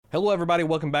Hello, everybody.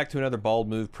 Welcome back to another Bald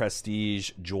Move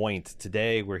Prestige joint.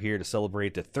 Today, we're here to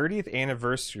celebrate the 30th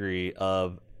anniversary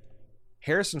of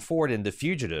Harrison Ford in The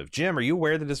Fugitive. Jim, are you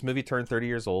aware that this movie turned 30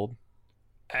 years old?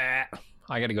 I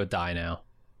gotta go die now.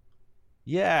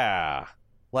 Yeah.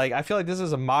 I feel like this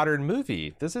is a modern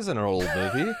movie. This isn't an old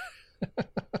movie.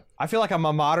 I feel like I'm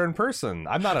a modern person.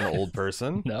 I'm not an old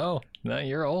person. No,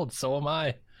 you're old. So am I.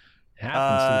 It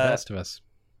happens to the best of us.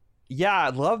 Yeah, I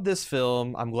love this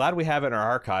film. I'm glad we have it in our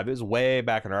archive. It was way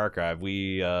back in our archive.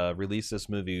 We released this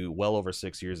movie well over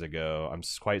 6 years ago. I'm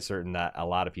quite certain that a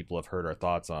lot of people have heard our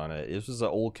thoughts on it. This was an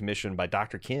old commission by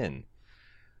DrKen.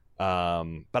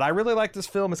 But I really like this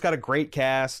film. It's got a great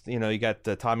cast. You know, you got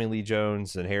Tommy Lee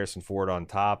Jones and Harrison Ford on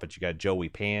top, but you got Joey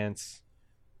Pants.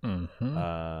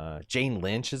 Jane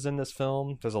Lynch is in this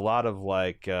film. There's a lot of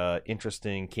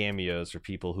interesting cameos for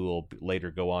people who will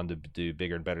later go on to do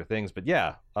bigger and better things. But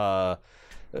yeah, I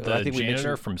think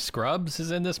janitor from Scrubs is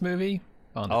in this movie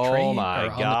on the train. Oh my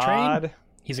god, on the train.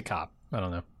 He's a cop. I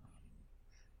don't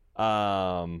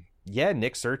know. Yeah,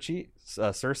 Nick Cersei.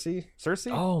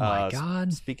 Oh my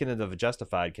god! Speaking of the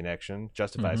Justified connection,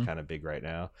 Justified is kind of big right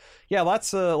now. Yeah,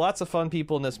 lots of fun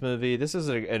people in this movie. This is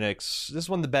this is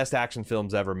one of the best action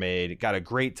films ever made. It got a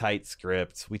great tight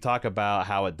script. We talk about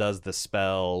how it does the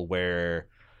spell where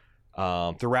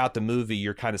throughout the movie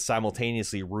you're kind of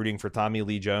simultaneously rooting for Tommy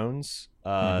Lee Jones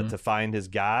to find his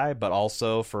guy, but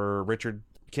also for Richard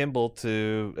Kimball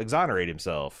to exonerate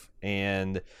himself.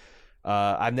 And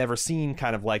I've never seen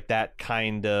kind of like that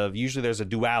kind of, usually there's a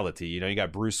duality, you know, you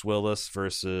got Bruce Willis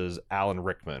versus Alan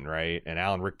Rickman, right? And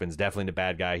Alan Rickman's definitely the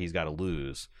bad guy. He's got to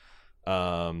lose.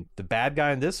 The bad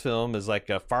guy in this film is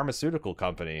like a pharmaceutical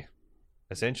company,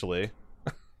 essentially.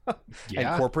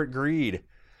 And corporate greed.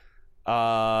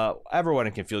 Everyone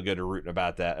can feel good to rooting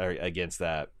about that or against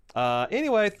that.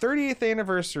 Anyway, 30th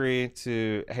anniversary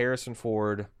to Harrison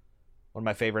Ford, one of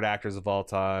my favorite actors of all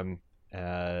time.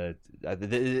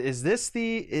 Is this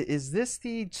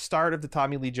the start of the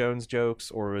Tommy Lee Jones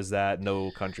jokes, or was that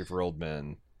No Country for Old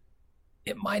Men?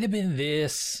 It might have been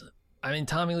this. I mean,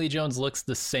 Tommy Lee Jones looks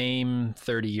the same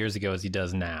 30 years ago as he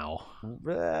does now,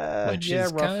 which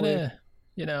is kind of,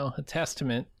 you know, a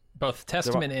testament, both a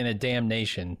testament and a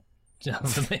damnation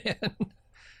of the man.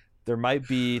 There might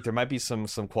be some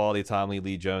quality Tommy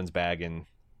Lee Jones bagging,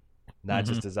 not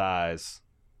just his eyes.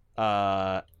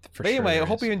 But anyway, I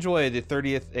hope you enjoy the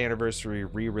 30th anniversary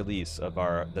re-release of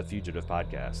the Fugitive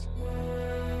podcast.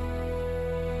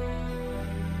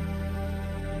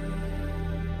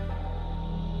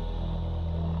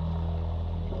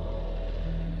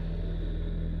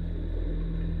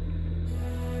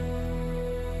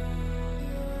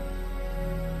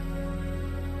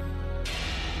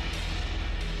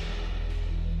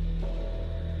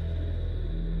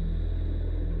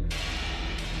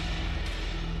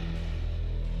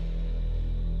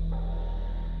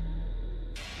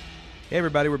 Hey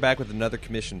everybody, we're back with another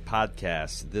commission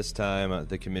podcast. This time,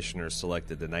 the commissioners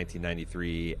selected the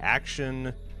 1993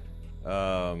 action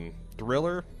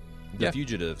thriller, The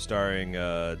Fugitive, starring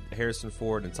Harrison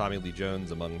Ford and Tommy Lee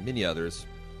Jones, among many others.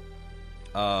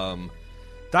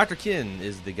 DrKen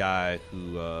is the guy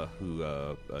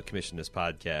who commissioned this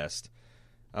podcast.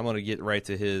 I'm going to get right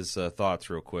to his thoughts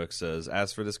real quick. Says,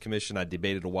 as for this commission, I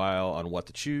debated a while on what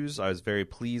to choose. I was very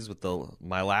pleased with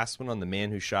my last one on The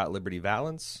Man Who Shot Liberty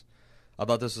Valance. I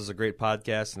thought this was a great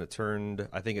podcast, and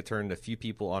I think it turned a few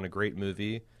people on a great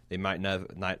movie they might not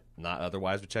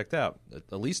otherwise have checked out.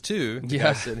 At least two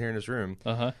guys sitting here in this room.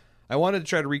 I wanted to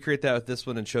try to recreate that with this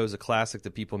one and chose a classic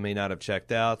that people may not have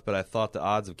checked out, but I thought the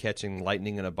odds of catching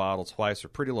lightning in a bottle twice were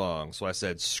pretty long, so I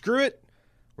said, screw it,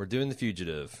 we're doing The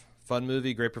Fugitive. Fun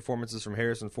movie, great performances from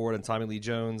Harrison Ford and Tommy Lee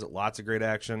Jones, lots of great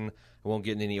action. I won't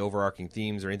get into any overarching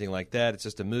themes or anything like that. It's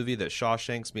just a movie that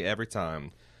Shawshanks me every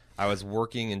time. I was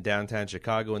working in downtown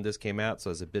Chicago when this came out, so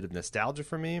it's a bit of nostalgia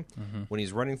for me. When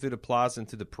he's running through the plaza and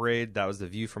through the parade, that was the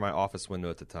view from my office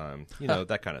window at the time. You know,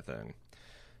 that kind of thing.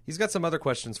 He's got some other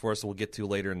questions for us that we'll get to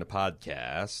later in the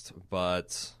podcast,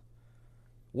 but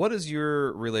what is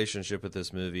your relationship with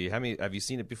this movie? Have you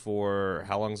seen it before?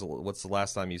 What's the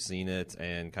last time you've seen it,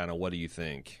 and kind of what do you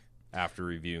think after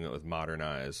reviewing it with modern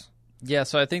eyes? Yeah,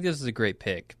 so I think this is a great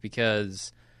pick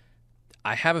because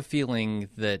I have a feeling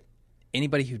that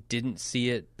anybody who didn't see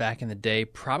it back in the day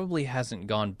probably hasn't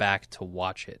gone back to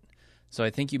watch it. So I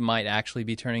think you might actually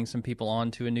be turning some people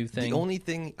on to a new thing. The only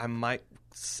thing I might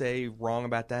say wrong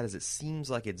about that is it seems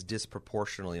like it's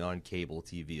disproportionately on cable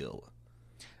TV.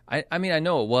 I mean, I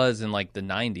know it was in like the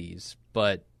 90s,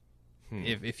 but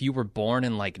if you were born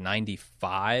in like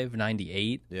 95,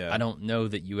 98, I don't know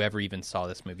that you ever even saw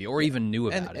this movie or even knew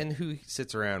about it. And who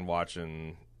sits around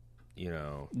watching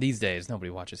these days nobody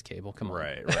watches cable. Come on,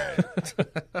 right.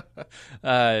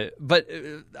 But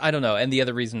I don't know. And the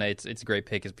other reason it's a great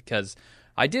pick is because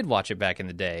I did watch it back in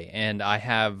the day, and I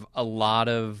have a lot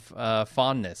of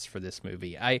fondness for this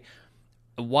movie.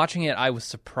 Watching it, I was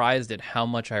surprised at how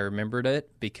much I remembered it,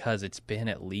 because it's been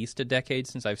at least a decade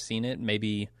since I've seen it,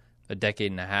 maybe a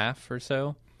decade and a half or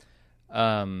so.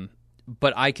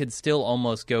 But I could still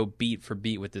almost go beat for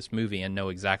beat with this movie and know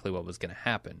exactly what was going to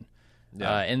happen.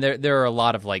 Yeah. And there are a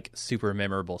lot of like super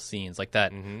memorable scenes like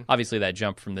that. Mm-hmm. Obviously, that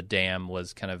jump from the dam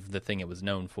was kind of the thing it was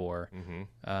known for. Mm-hmm.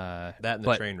 That and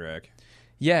the train wreck.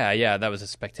 Yeah, that was a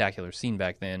spectacular scene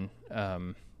back then.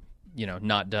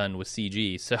 Not done with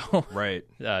CG, so right,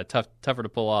 tougher to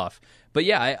pull off. But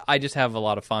yeah, I just have a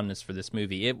lot of fondness for this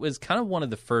movie. It was kind of one of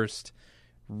the first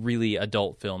really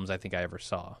adult films I think I ever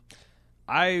saw.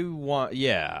 I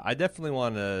definitely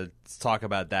want to talk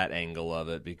about that angle of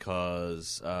it,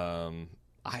 because I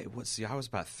was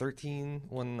about 13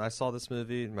 when I saw this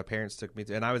movie. My parents took me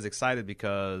to, and I was excited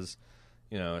because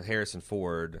Harrison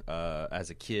Ford. As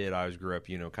a kid, I always grew up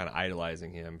kind of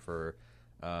idolizing him for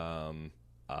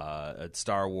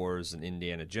Star Wars and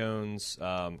Indiana Jones.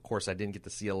 Of course, I didn't get to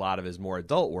see a lot of his more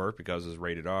adult work because it was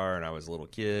rated R and I was a little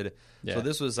kid. Yeah. So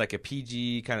this was like a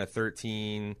PG kind of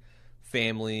 13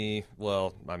 family,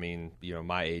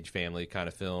 my age family kind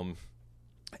of film.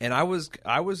 And I was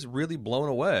really blown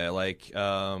away. Like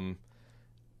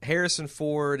Harrison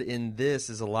Ford in this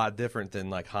is a lot different than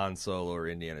like Han Solo or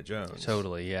Indiana Jones.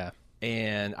 Totally, yeah.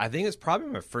 And I think it's probably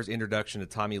my first introduction to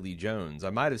Tommy Lee Jones. I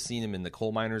might have seen him in The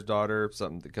Coal Miner's Daughter,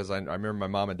 something, because I remember my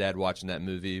mom and dad watching that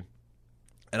movie,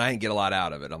 and I didn't get a lot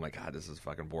out of it. I'm like, God, this is a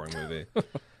fucking boring movie.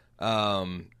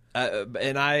 And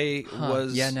I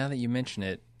was... Yeah, now that you mention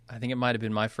it, I think it might have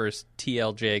been my first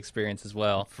TLJ experience as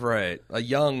well. Right. A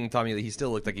young Tommy Lee. He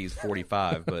still looked like he was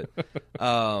 45, but...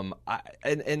 I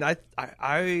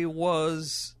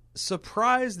was...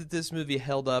 surprised that this movie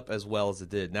held up as well as it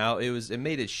did. Now, it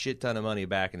made a shit ton of money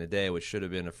back in the day, which should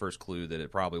have been a first clue that it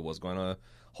probably was going to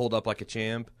hold up like a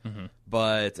champ.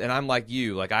 Mm-hmm. And I'm like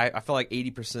you, like I felt like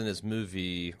 80% of this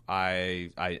movie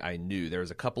I knew. There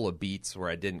was a couple of beats where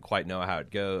I didn't quite know how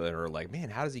it'd go, or like, man,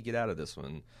 how does he get out of this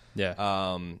one?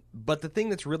 Yeah. But the thing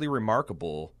that's really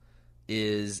remarkable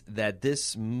is that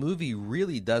this movie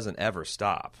really doesn't ever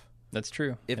stop. That's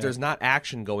true. If there's not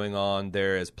action going on,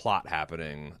 there is plot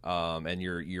happening, and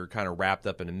you're kind of wrapped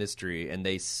up in a mystery. And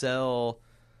they sell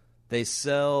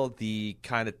the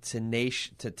kind of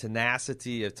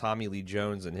tenacity of Tommy Lee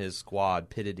Jones and his squad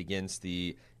pitted against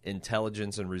the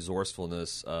intelligence and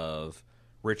resourcefulness of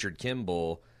Richard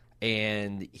Kimball,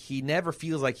 and he never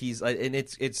feels like he's. And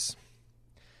it's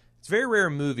a very rare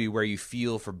movie where you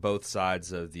feel for both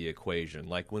sides of the equation.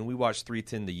 Like when we watched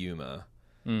 3:10 to Yuma,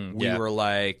 we were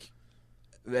like,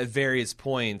 at various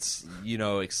points,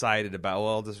 excited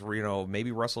about,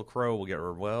 maybe Russell Crowe will get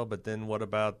her. Well, but then what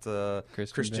about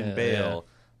Christian Bale?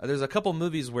 Yeah. There's a couple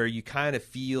movies where you kind of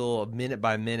feel minute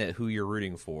by minute who you're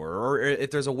rooting for, or if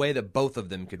there's a way that both of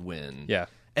them could win. Yeah.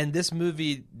 And this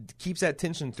movie keeps that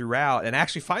tension throughout and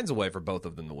actually finds a way for both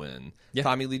of them to win. Yeah.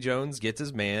 Tommy Lee Jones gets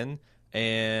his man,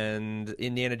 and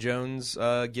Indiana Jones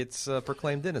gets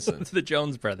proclaimed innocent. The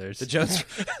Jones brothers.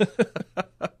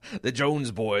 The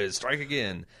Jones boys strike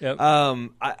again. Yep.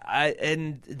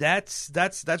 And that's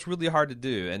really hard to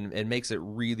do, and makes it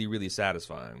really, really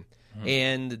satisfying. Mm-hmm.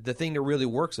 And the thing that really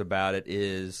works about it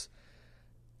is,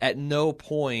 at no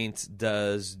point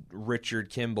does Richard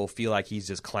Kimball feel like he's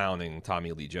just clowning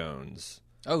Tommy Lee Jones.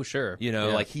 Oh, sure.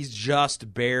 Like he's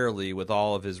just barely, with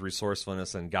all of his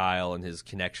resourcefulness and guile and his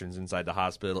connections inside the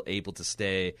hospital, able to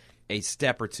stay a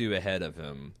step or two ahead of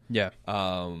him. Yeah.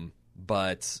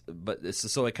 But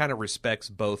so it kind of respects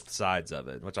both sides of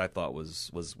it, which I thought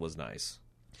was nice.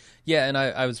 Yeah, and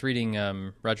I was reading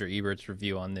Roger Ebert's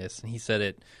review on this, and he said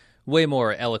it way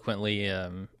more eloquently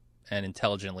and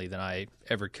intelligently than I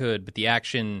ever could. But the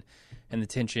action and the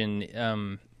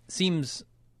tension seems,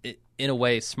 in a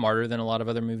way, smarter than a lot of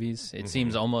other movies. It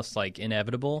seems almost like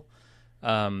inevitable.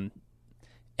 And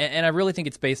I really think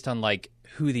it's based on like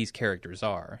who these characters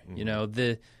are.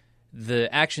 Mm-hmm.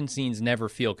 The action scenes never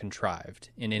feel contrived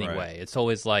in any way. It's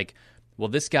always like, well,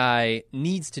 this guy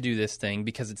needs to do this thing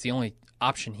because it's the only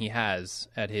option he has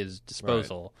at his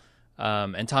disposal.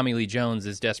 Right. And Tommy Lee Jones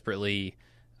is desperately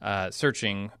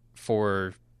searching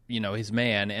for, his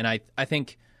man. And I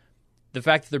think the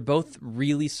fact that they're both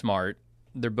really smart,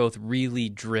 they're both really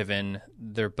driven,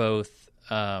 they're both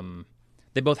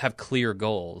they both have clear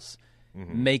goals,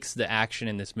 makes the action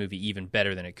in this movie even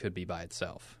better than it could be by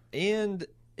itself. And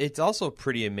it's also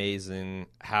pretty amazing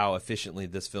how efficiently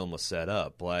this film was set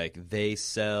up. Like, they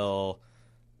sell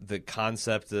the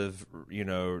concept of,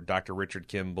 Dr. Richard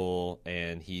Kimball,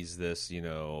 and he's this,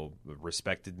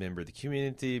 respected member of the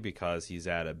community because he's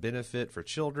at a benefit for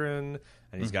children,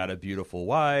 and he's got a beautiful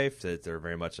wife that they're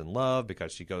very much in love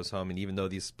because she goes home, and even though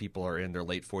these people are in their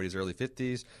late 40s, early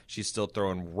 50s, she's still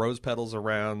throwing rose petals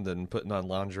around and putting on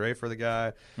lingerie for the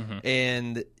guy.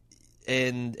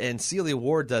 And Celia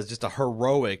Ward does just a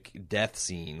heroic death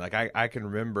scene. Like I can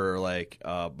remember,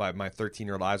 by my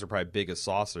 13-year-old eyes were probably big as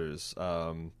saucers,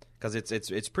 because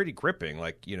it's pretty gripping.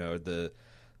 Like the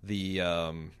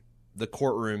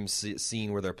courtroom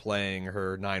scene where they're playing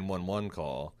her 911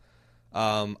 call.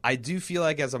 I do feel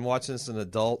like as I'm watching this in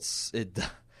adults, it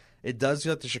does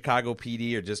feel like the Chicago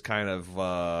PD are just kind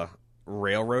of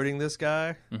railroading this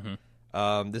guy.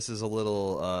 This is a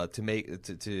little to make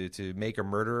a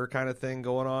murderer kind of thing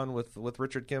going on with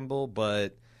Richard Kimball,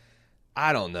 but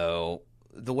I don't know,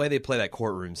 the way they play that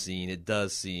courtroom scene, it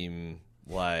does seem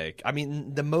like, I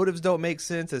mean, the motives don't make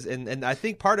sense, and I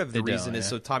think part of the reason is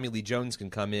so Tommy Lee Jones can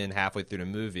come in halfway through the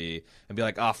movie and be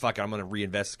like, oh fuck it, I'm going to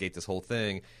reinvestigate this whole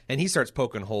thing, and he starts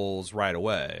poking holes right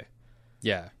away.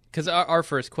 Yeah, because our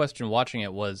first question watching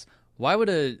it was, why would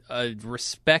a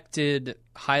respected,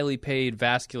 highly paid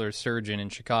vascular surgeon in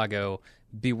Chicago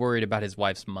be worried about his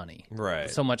wife's money? Right.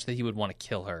 So much that he would want to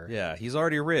kill her. Yeah, he's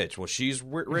already rich. Well, she's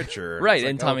richer. Right,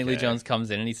 and Tommy Lee Jones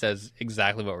comes in and he says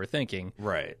exactly what we're thinking.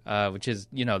 Right. Which is,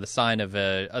 the sign of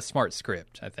a smart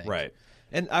script, I think. Right.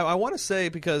 And I want to say,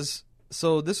 because,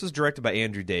 so this was directed by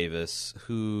Andrew Davis,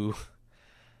 who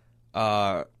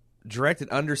directed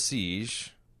Under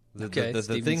Siege. The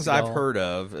things Seagal. I've heard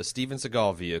of, a Steven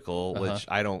Seagal vehicle, which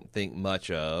I don't think much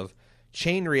of,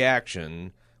 Chain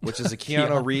Reaction, which is a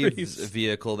Keanu Reeves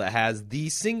vehicle that has the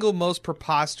single most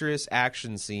preposterous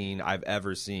action scene I've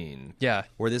ever seen. Yeah.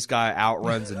 Where this guy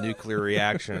outruns a nuclear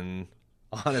reaction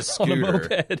on a scooter. On a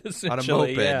moped, essentially. On a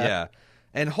moped, yeah.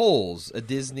 And Holes, a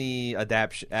Disney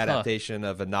adaptation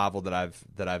of a novel that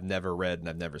I've never read and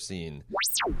I've never seen.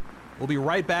 We'll be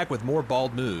right back with more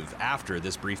Bald Move after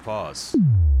this brief pause.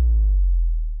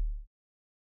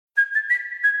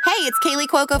 Hey, it's Kaylee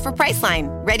Cuoco for Priceline.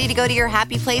 Ready to go to your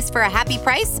happy place for a happy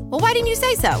price? Well, why didn't you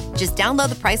say so? Just download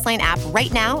the Priceline app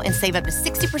right now and save up to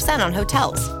 60% on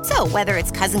hotels. So whether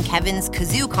it's Cousin Kevin's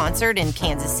Kazoo Concert in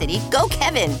Kansas City, go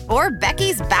Kevin, or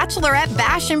Becky's Bachelorette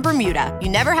Bash in Bermuda, you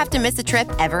never have to miss a trip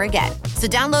ever again. So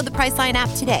download the Priceline app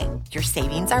today. Your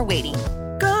savings are waiting.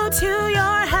 Go to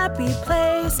your happy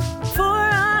place for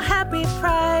a happy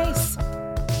price.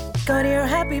 Go to your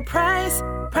happy price,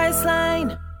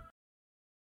 Priceline.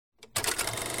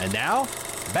 And now,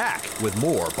 back with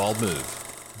more Bald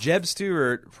Move. Jeb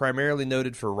Stewart, primarily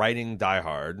noted for writing Die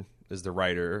Hard, is the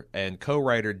writer, and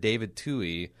co-writer David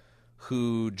Twohy,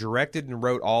 who directed and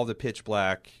wrote all the Pitch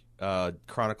Black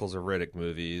Chronicles of Riddick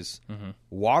movies,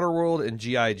 Waterworld, and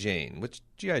G.I. Jane, which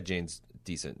G.I. Jane's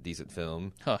decent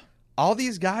film. Huh. All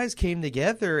these guys came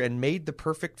together and made the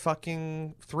perfect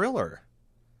fucking thriller.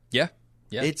 Yeah.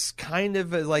 It's kind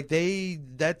of like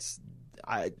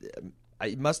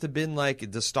it must have been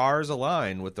like the stars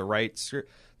aligned with the right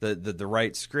the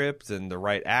right script and the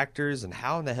right actors. And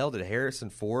how in the hell did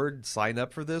Harrison Ford sign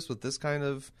up for this with this kind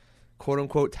of quote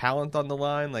unquote talent on the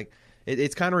line? Like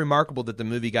it's kind of remarkable that the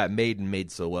movie got made and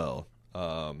made so well.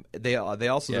 They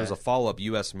also there's a follow up,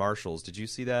 U.S. Marshals. Did you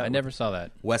see that? I never saw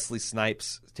that. Wesley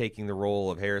Snipes taking the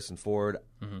role of Harrison Ford.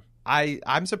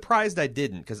 I'm surprised I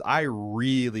didn't, because I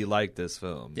really liked this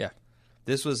film. Yeah.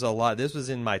 This was a lot. This was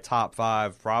in my top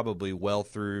 5, probably well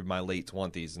through my late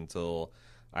 20s until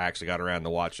I actually got around to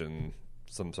watching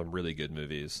some really good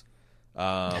movies.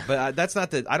 But that's not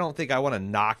that. I don't think I want to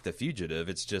knock The Fugitive.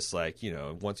 It's just like,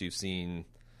 once you've seen,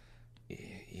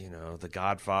 The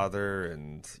Godfather,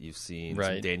 and you've seen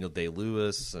some Daniel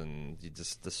Day-Lewis, and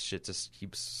this shit just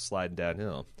keeps sliding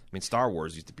downhill. I mean, Star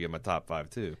Wars used to be in my top 5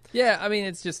 too. Yeah, I mean,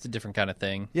 it's just a different kind of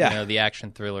thing. Yeah, the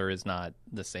action thriller is not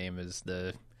the same as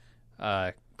the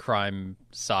crime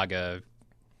saga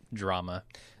drama.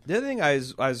 The other thing I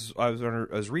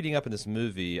was reading up in this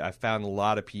movie, I found a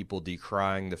lot of people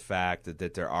decrying the fact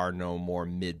that there are no more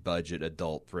mid-budget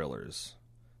adult thrillers.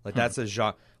 Like that's a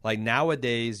genre. Like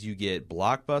nowadays, you get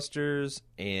blockbusters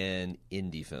and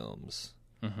indie films,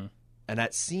 and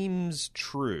that seems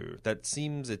true. That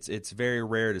seems it's very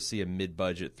rare to see a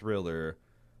mid-budget thriller.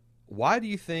 Why do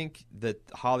you think that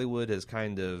Hollywood has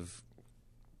kind of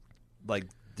like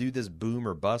do this boom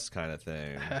or bust kind of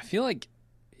thing? I feel like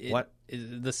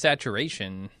the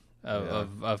saturation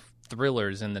of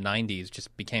thrillers in the 90s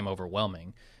just became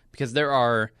overwhelming, because there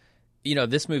are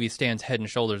this movie stands head and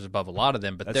shoulders above a lot of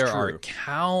them, but That's there true. are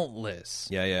countless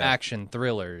action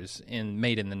thrillers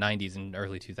made in the 90s and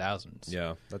early 2000s.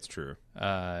 Yeah, that's true.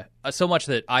 So much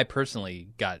that I personally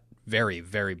got very,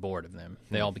 very bored of them.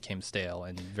 They all became stale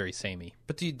and very samey.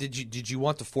 But did you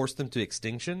want to force them to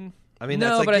extinction? I mean, no,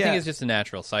 that's like, but I think it's just a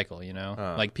natural cycle,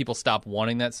 Like, people stop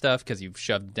wanting that stuff because you've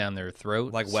shoved it down their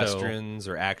throat. like westerns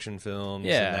or action films.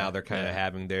 Yeah, and now they're kind of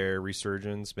having their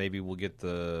resurgence. Maybe we'll get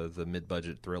the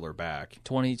mid-budget thriller back.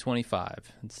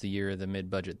 2025. It's the year of the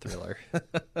mid-budget thriller.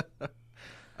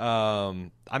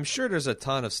 I'm sure there's a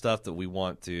ton of stuff that we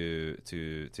want to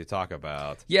talk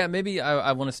about. Yeah, maybe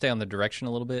I want to stay on the direction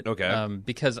a little bit. Okay.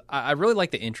 Because I really like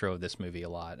the intro of this movie a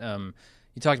lot.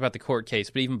 You talked about the court case,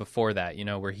 but even before that,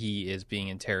 where he is being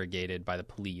interrogated by the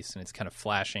police, and it's kind of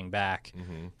flashing back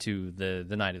to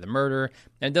the night of the murder.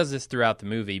 And it does this throughout the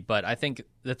movie, but I think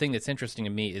the thing that's interesting to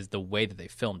me is the way that they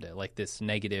filmed it, like this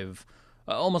negative,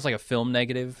 almost like a film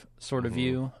negative sort of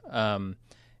view.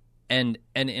 And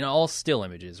in all still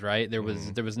images, right? There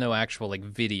was no actual like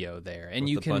video there, and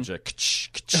With you a can bunch of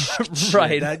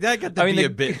right. That got to be a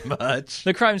bit much.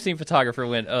 The crime scene photographer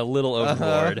went a little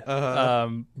overboard,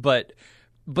 but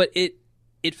it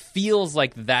feels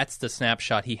like that's the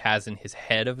snapshot he has in his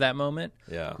head of that moment.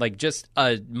 Yeah, like just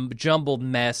a jumbled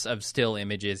mess of still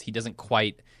images. He doesn't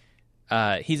quite.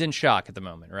 He's in shock at the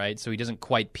moment, right? So he doesn't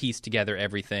quite piece together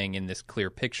everything in this clear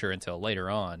picture until later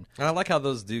on. And I like how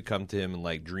those do come to him in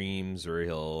like dreams, or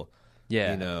he'll,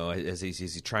 as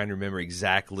he's trying to remember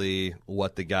exactly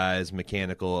what the guy's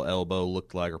mechanical elbow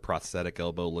looked like or prosthetic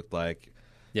elbow looked like,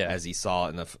 as he saw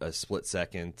it in a split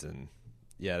second. And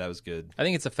yeah, that was good. I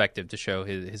think it's effective to show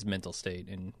his mental state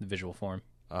in the visual form.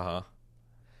 Can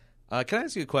I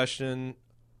ask you a question?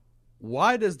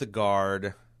 Why does the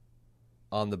guard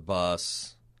on the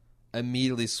bus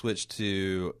immediately switch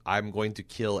to "I'm going to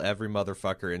kill every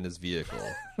motherfucker in this vehicle"?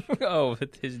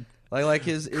 With his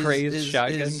his crazed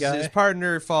shotgun guy. His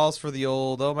partner falls for the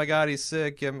old "oh my god, he's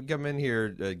sick, come in here"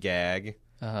 gag.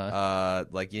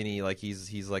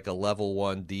 He's like a level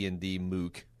 1 D&D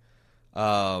mook,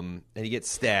 and he gets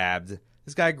stabbed.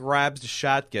 This guy grabs the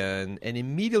shotgun and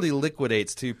immediately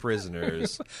liquidates 2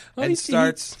 prisoners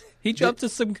He jumped to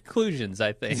some conclusions,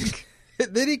 I think.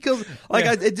 Then he kills.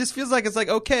 It just feels like it's like,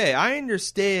 okay, I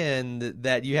understand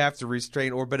that you have to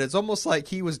restrain, but it's almost like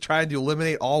he was trying to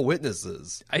eliminate all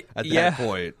witnesses at that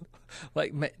point.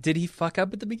 Like, did he fuck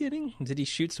up at the beginning? Did he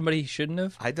shoot somebody he shouldn't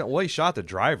have? Well, he shot the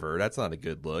driver. That's not a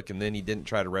good look. And then he didn't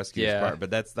try to rescue his partner.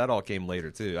 But that all came later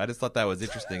too. I just thought that was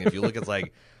interesting. If you look, it's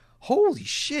like, holy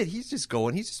shit, he's just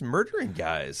murdering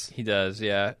guys. He does,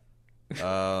 yeah.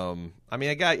 I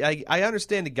mean, I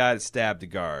understand the guy that stabbed the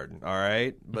guard, all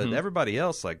right, but everybody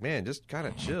else, like, man, just kind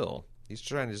of chill. He's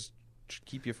trying to just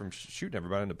keep you from shooting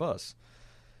everybody on the bus.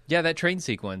 Yeah, that train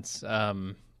sequence.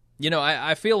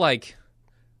 I feel like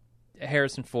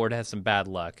Harrison Ford has some bad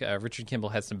luck. Richard Kimball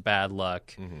has some bad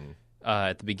luck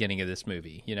at the beginning of this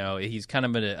movie. He's kind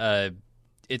of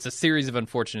it's a series of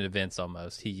unfortunate events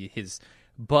almost. His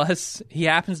bus. He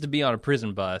happens to be on a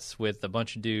prison bus with a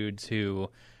bunch of dudes who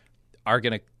are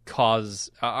trying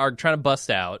to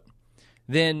bust out.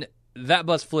 Then that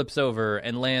bus flips over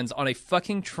and lands on a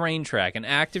fucking train track, an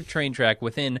active train track.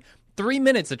 Within 3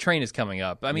 minutes, a train is coming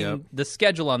up. I mean, the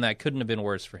schedule on that couldn't have been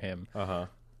worse for him.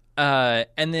 And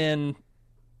then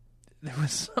there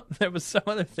was some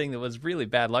other thing that was really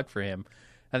bad luck for him.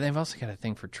 And they've also got a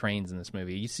thing for trains in this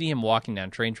movie. You see him walking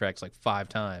down train tracks like 5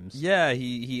 times. Yeah,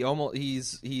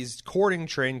 he's courting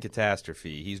train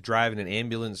catastrophe. He's driving an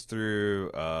ambulance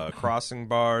through crossing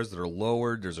bars that are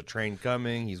lowered. There's a train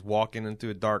coming. He's walking into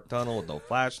a dark tunnel with no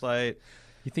flashlight.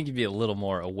 You think he'd be a little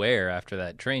more aware after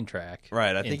that train track,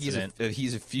 right? I think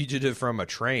he's a fugitive from a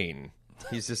train.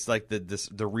 He's just like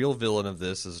the real villain of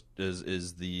this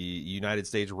is the United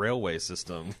States railway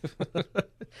system.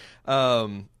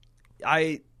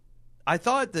 I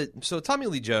thought that Tommy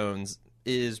Lee Jones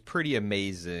is pretty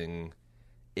amazing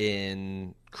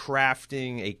in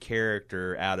crafting a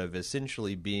character out of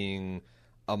essentially being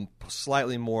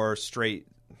slightly more straight.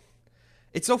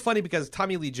 It's so funny because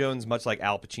Tommy Lee Jones, much like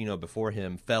Al Pacino before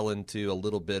him, fell into a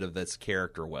little bit of this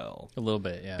character well. A little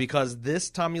bit, yeah. Because this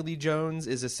Tommy Lee Jones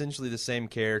is essentially the same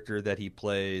character that he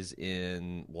plays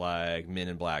in like Men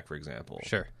in Black, for example.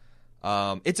 Sure.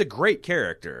 It's a great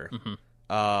character.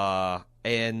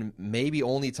 And maybe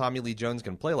only Tommy Lee Jones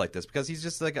can play like this because he's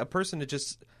just like a person that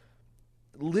just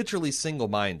literally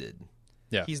single-minded.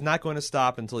 Yeah. He's not going to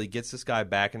stop until he gets this guy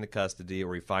back into custody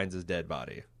or he finds his dead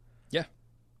body. Yeah.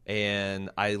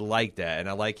 And I like that. And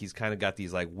I like he's kind of got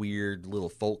these like weird little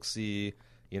folksy,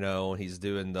 and he's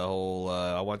doing the whole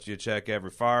I want you to check every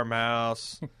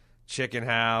farmhouse, chicken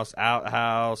house,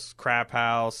 outhouse, crap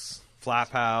house, flap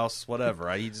house, whatever.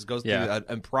 Right? He just goes through an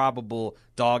improbable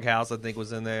dog house, I think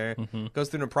was in there. Goes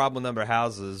through an improbable number of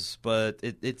houses, but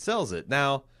it sells it.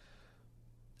 Now,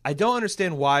 I don't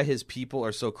understand why his people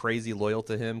are so crazy loyal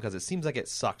to him, because it seems like it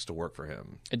sucks to work for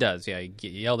him. It does, yeah. You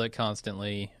get yelled at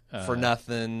constantly. For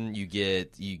nothing. You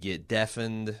get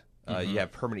deafened. You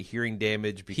have permanent hearing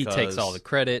damage because... He takes all the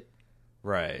credit.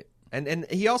 Right. And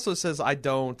he also says, I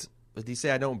don't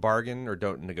bargain or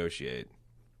don't negotiate?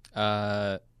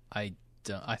 I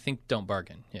think don't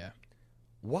bargain, yeah.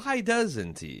 Why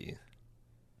doesn't he?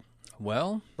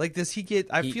 Well, like, does he get?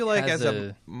 I feel like as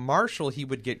a marshal, he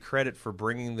would get credit for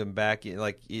bringing them back.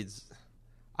 Like,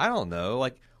 I don't know.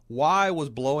 Like, why was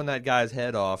blowing that guy's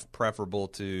head off preferable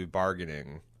to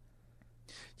bargaining?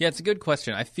 Yeah, it's a good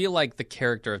question. I feel like the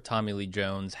character of Tommy Lee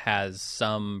Jones has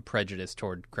some prejudice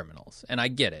toward criminals, and I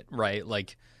get it, right?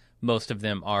 Like, most of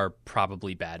them are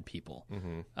probably bad people,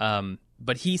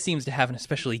 but he seems to have an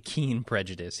especially keen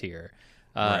prejudice here,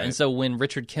 right. And so when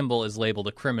Richard Kimball is labeled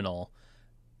a criminal,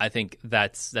 I think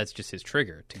that's just his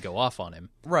trigger to go off on him.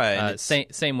 Right.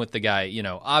 Same with the guy. You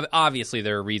know, obviously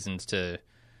there are reasons to,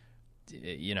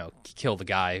 kill the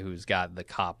guy who's got the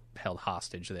cop held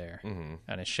hostage there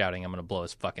and is shouting, "I'm going to blow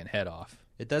his fucking head off."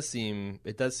 It does seem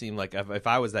like if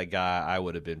I was that guy, I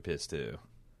would have been pissed too.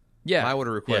 Yeah, I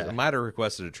might have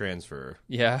requested a transfer.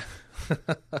 Yeah, you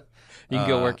can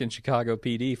go work in Chicago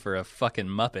PD for a fucking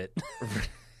Muppet.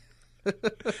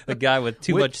 The guy with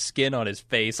too much skin on his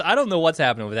face. I don't know what's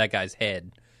happening with that guy's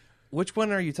head. Which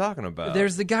one are you talking about?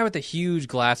 There's the guy with the huge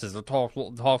glasses that talks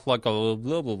like a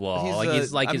blah blah blah.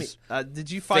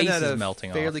 Did you find that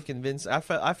melting fairly off. convincing? I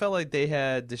felt like they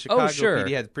had the Chicago sure.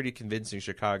 PD had pretty convincing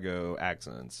Chicago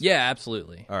accents. Yeah,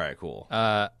 absolutely. All right, cool.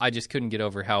 I just couldn't get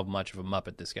over how much of a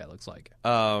Muppet this guy looks like.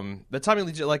 But Tommy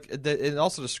Lee, and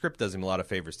also the script does him a lot of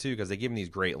favors too, because they give him these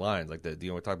great lines, like we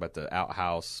talk about the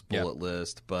outhouse bullet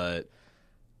list, but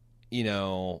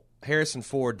Harrison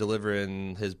Ford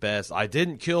delivering his best, "I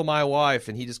didn't kill my wife,"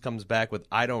 and he just comes back with,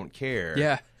 "I don't care."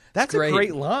 Yeah, that's great. A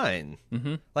great line.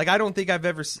 Like, I don't think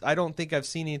I've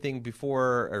seen anything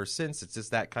before or since. It's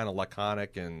just that kind of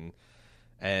laconic and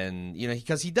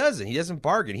because he doesn't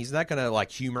bargain. He's not going to like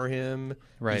humor him.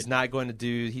 Right. He's not going to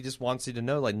do. He just wants you to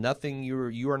know, like, nothing.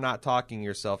 You are not talking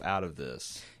yourself out of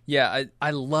this. Yeah,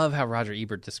 I love how Roger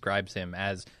Ebert describes him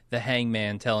as the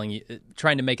hangman,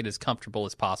 trying to make it as comfortable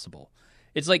as possible.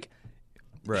 It's like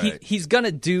he's going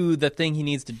to do the thing he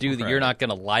needs to do that you're not going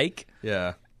to like.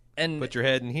 Yeah. And put your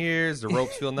head in here. The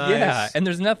ropes feel nice. Yeah, and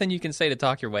there's nothing you can say to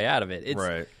talk your way out of it.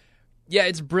 It's, yeah,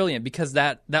 it's brilliant because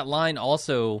that line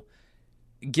also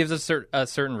gives a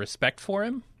certain respect for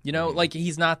him. Like,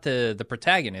 he's not the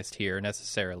protagonist here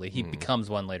necessarily. He becomes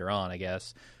one later on, I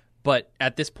guess. But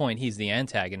at this point, he's the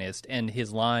antagonist, and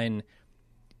his line,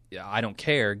 "I don't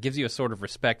care," gives you a sort of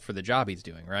respect for the job he's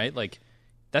doing, right? Like,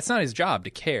 that's not his job to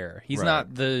care. He's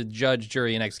not the judge,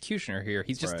 jury, and executioner here.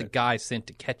 He's just the guy sent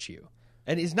to catch you.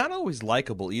 And he's not always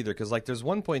likable either, because like there's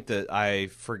one point that I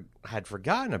had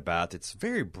forgotten about. It's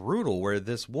very brutal, where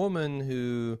this woman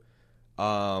who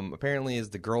apparently is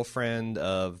the girlfriend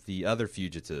of the other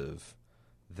fugitive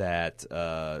that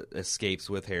escapes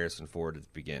with Harrison Ford at the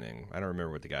beginning. I don't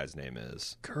remember what the guy's name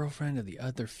is. Girlfriend of the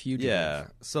other fugitive. Yeah.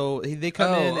 So they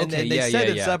come in and they set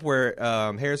it up where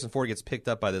Harrison Ford gets picked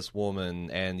up by this woman,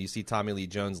 and you see Tommy Lee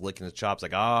Jones licking his chops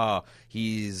like,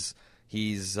 he's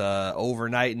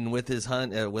overnighting with his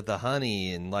with the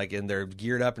honey, and they're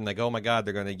geared up and like, oh my god,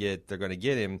 they're gonna get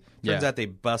him. Turns out they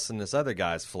busting this other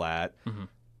guy's flat,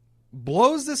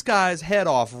 blows this guy's head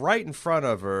off right in front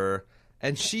of her.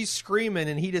 And she's screaming,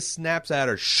 and he just snaps at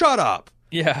her, "Shut up!"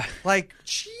 Yeah. Like,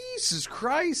 Jesus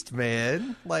Christ,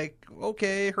 man. Like,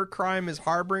 okay, her crime is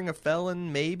harboring a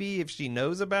felon, maybe, if she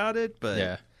knows about it,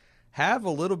 but have a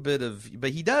little bit of...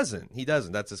 But he doesn't.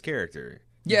 That's his character.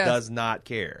 He does not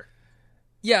care.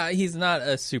 Yeah, he's not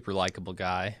a super likable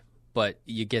guy, but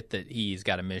you get that he's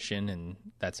got a mission, and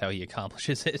that's how he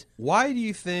accomplishes it. Why do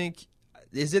you think...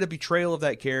 Is it a betrayal of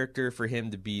that character for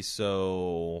him to be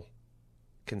so...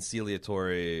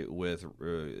 conciliatory with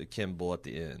Kimball at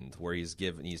the end, where he's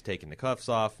taking the cuffs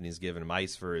off and he's giving him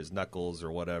ice for his knuckles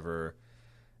or whatever,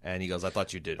 and he goes, I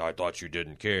thought you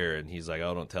didn't care, and he's like,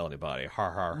 "Oh, don't tell anybody."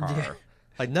 Har har har. Yeah.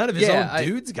 Like, none of his own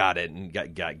dudes got it and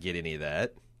get any of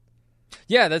that.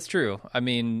 Yeah, that's true. I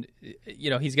mean,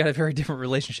 he's got a very different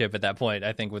relationship at that point,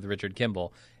 I think, with Richard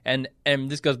Kimball, and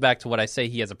this goes back to what I say,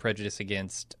 he has a prejudice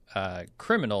against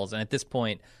criminals, and at this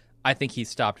point I think he's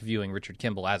stopped viewing Richard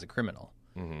Kimball as a criminal.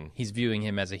 He's viewing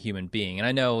him as a human being. And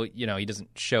I know, he doesn't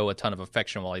show a ton of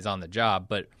affection while he's on the job,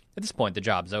 but at this point, the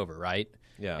job's over, right?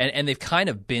 Yeah. And they've kind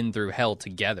of been through hell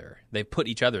together. They've put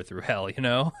each other through hell, you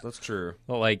know? That's true.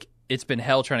 Well, like, it's been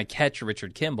hell trying to catch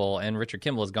Richard Kimball, and Richard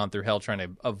Kimball has gone through hell trying to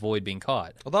avoid being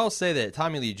caught. Although I'll say that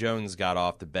Tommy Lee Jones got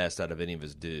off the best out of any of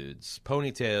his dudes.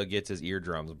 Ponytail gets his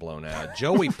eardrums blown out.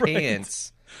 Joey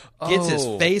Pants gets his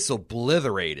face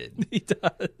obliterated. He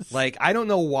does. Like, I don't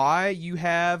know why you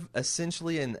have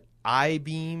essentially an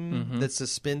I-beam that's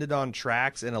suspended on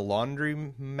tracks in a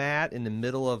laundry mat in the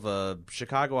middle of a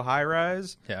Chicago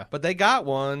high-rise. Yeah. But they got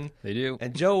one. They do.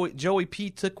 And Joey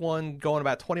P took one going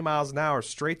about 20 miles an hour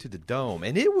straight to the dome.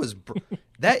 And it was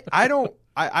that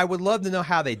I would love to know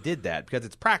how they did that because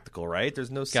it's practical, right?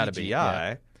 There's no CGI. Gotta be,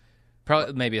 yeah.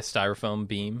 Probably maybe a styrofoam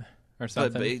beam or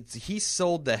something. But he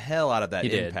sold the hell out of that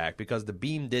impact because the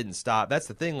beam didn't stop. That's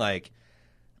the thing, like,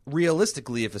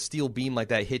 realistically, if a steel beam like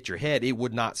that hit your head, it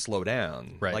would not slow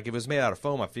down. Right. Like, if it was made out of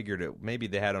foam, I figured maybe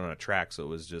they had it on a track, so it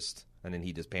was just, and then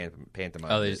he just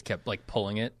pantomimed. Oh, they just kept, like,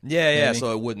 pulling it? Yeah, maybe?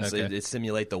 So it wouldn't it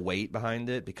simulate the weight behind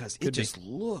it because it just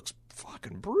looks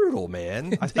fucking brutal,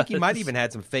 man. I think he might even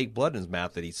had some fake blood in his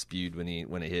mouth that he spewed when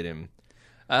it hit him.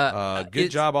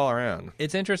 Good job all around.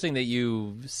 It's interesting that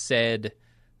you said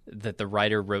that the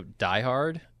writer wrote Die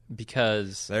Hard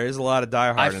because there is a lot of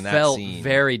Die Hard in that scene. I felt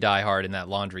very Die Hard in that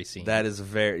laundry scene. That is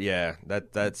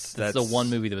that's the one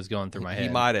movie that was going through my head.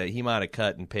 He might have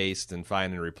cut and pasted and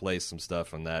find and replaced some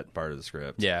stuff on that part of the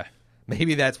script. Yeah.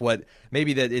 Maybe that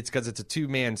it's because it's a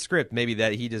 2-man script. Maybe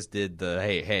that he just did the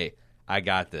hey, I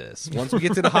got this. Once we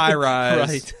get to the high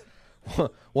rise,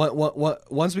 right.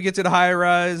 Once we get to the high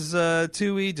rise,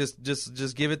 Tui,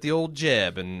 just give it the old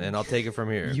jab, and I'll take it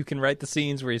from here. You can write the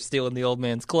scenes where you're stealing the old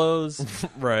man's clothes.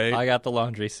 Right. I got the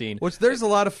laundry scene. Which there's a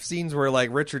lot of scenes where like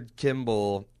Richard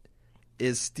Kimball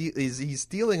he's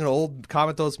stealing an old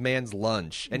comatose man's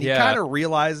lunch, and he kind of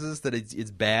realizes that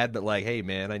it's bad, but like, hey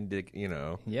man, I need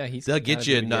to, yeah, they'll get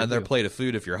you another plate of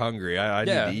food if you're hungry. I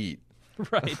need to eat.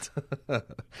 Right. I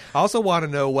also want to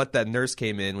know what that nurse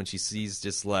came in when she sees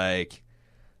just like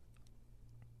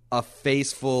a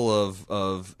face full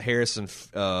of Harrison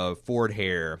Ford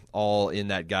hair all in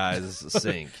that guy's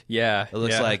sink. Yeah. It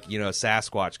looks like, a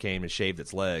Sasquatch came and shaved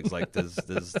its legs. Like, does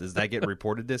that get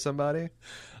reported to somebody?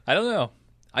 I don't know.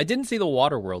 I didn't see the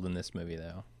water world in this movie,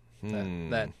 though.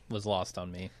 That was lost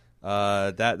on me.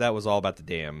 That was all about the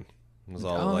dam. It was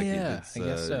all I guess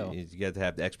so. You got to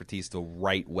have the expertise to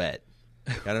write wet.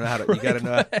 You gotta know how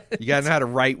to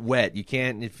write wet. You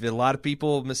can't. If a lot of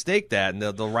people mistake that, and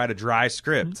they'll write a dry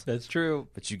script. That's true.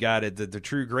 But you got it. The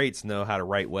true greats know how to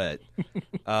write wet.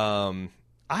 I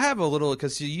have a little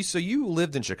because you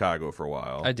lived in Chicago for a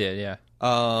while. I did, yeah.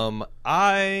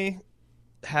 I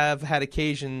have had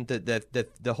occasion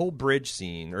that the whole bridge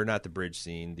scene, or not the bridge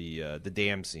scene, the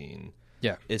dam scene,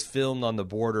 is filmed on the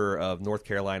border of North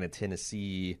Carolina,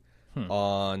 Tennessee.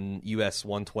 On US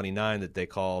 129 that they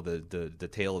call the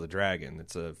Tail of the Dragon.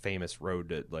 It's a famous road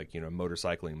that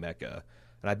motorcycling mecca.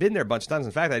 And I've been there a bunch of times.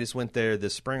 In fact, I just went there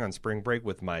this spring on spring break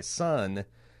with my son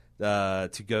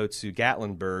to go to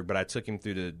Gatlinburg, but I took him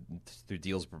through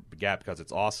Deals Gap because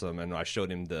it's awesome, and I showed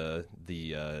him the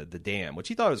dam, which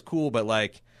he thought was cool, but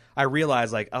like I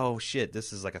realized like, oh shit,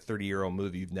 this is like a 30-year-old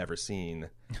movie you've never seen,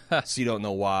 so you don't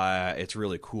know why it's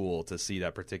really cool to see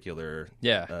that particular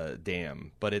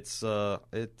dam. But it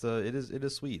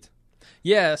is sweet.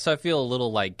 Yeah, so I feel a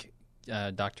little like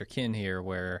DrKen here,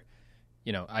 where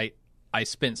I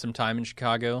spent some time in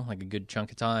Chicago, like a good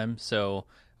chunk of time, so.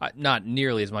 Not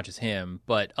nearly as much as him,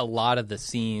 but a lot of the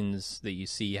scenes that you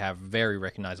see have very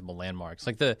recognizable landmarks.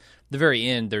 Like the very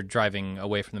end, they're driving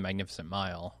away from the Magnificent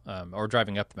Mile, or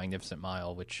driving up the Magnificent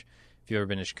Mile, which, if you've ever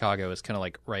been to Chicago, is kind of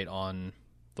like right on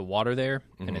the water there,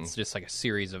 and it's just like a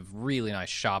series of really nice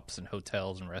shops and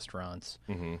hotels and restaurants.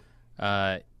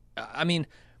 I mean,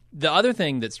 the other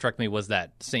thing that struck me was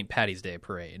that St. Paddy's Day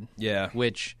parade,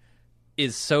 which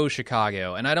is so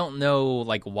Chicago, and I don't know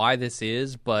like why this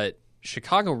is, but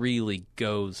Chicago really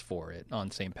goes for it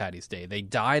on St. Paddy's Day. They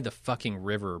dye the fucking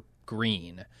river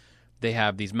green. They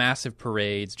have these massive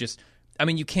parades.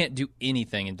 You can't do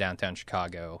anything in downtown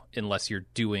Chicago unless you're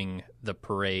doing the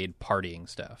parade partying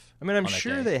stuff. I mean, I'm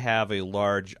sure they have a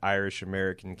large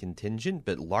Irish-American contingent,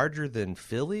 but larger than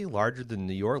Philly, larger than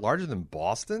New York, larger than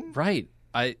Boston? Right.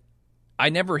 I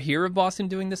never hear of Boston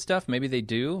doing this stuff. Maybe they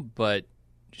do, but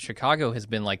Chicago has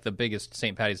been like the biggest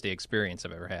St. Paddy's Day experience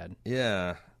I've ever had.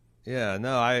 Yeah. Yeah,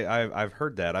 no, I've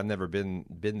heard that. I've never been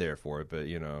there for it, but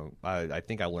I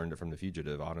think I learned it from The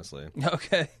Fugitive, honestly.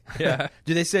 Okay, yeah.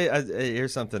 Do they say?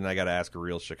 Here's something I got to ask a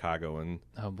real Chicagoan.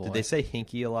 Oh boy, did they say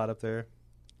hinky a lot up there?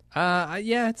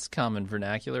 Yeah, it's common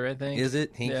vernacular, I think. Is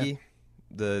it hinky?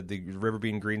 Yeah. The river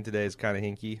being green today is kind of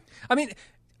hinky. I mean,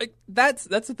 That's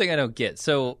the thing I don't get.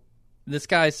 So this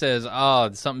guy says, "Oh,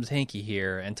 something's hinky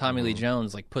here," and Tommy Lee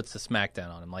Jones like puts the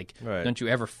smackdown on him. Like, don't you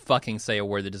ever fucking say a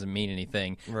word that doesn't mean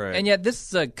anything? Right. And yet this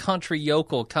is a country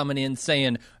yokel coming in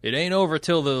saying it ain't over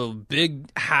till the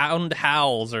big hound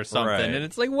howls or something. Right. And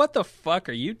it's like, what the fuck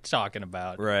are you talking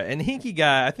about? Right. And hinky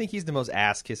guy, I think he's the most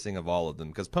ass kissing of all of them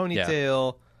because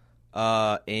Ponytail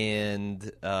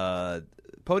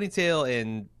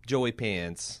and Joey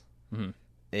Pants. Mm-hmm.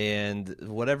 And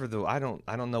whatever I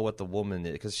don't know what the woman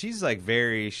is because she's like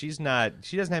she doesn't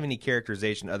have any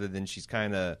characterization other than she's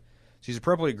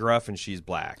appropriately gruff and she's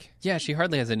black. Yeah, she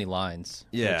hardly has any lines.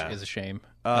 Yeah, which is a shame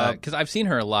because I've seen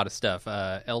her in a lot of stuff.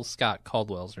 L. Scott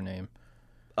Caldwell's her name.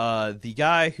 The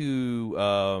guy who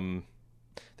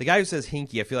says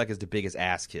hinky, I feel like is the biggest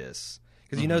ass kiss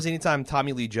because you notice anytime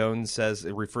Tommy Lee Jones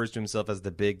refers to himself as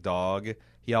the big dog,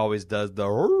 he always does the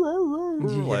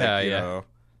you know.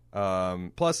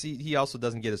 Plus, he also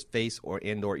doesn't get his face or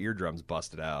eardrums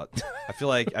busted out. I feel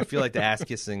like the ass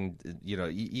kissing, you know,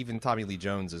 even Tommy Lee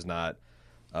Jones is not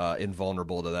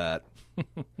invulnerable to that.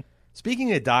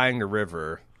 Speaking of dying the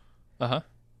river, right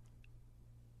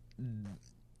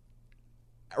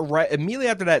immediately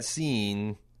after that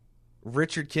scene,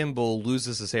 Richard Kimball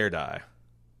loses his hair dye.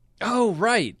 Oh,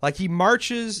 right. Like he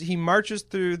marches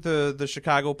through the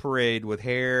Chicago parade with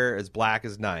hair as black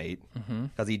as night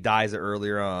because he dyes it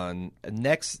earlier on.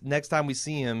 Next time we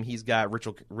see him, he's got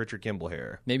Richard Kimball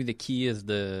hair. Maybe the key is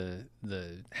the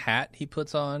hat he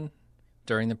puts on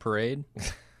during the parade.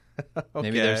 Okay.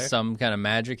 Maybe there's some kind of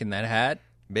magic in that hat.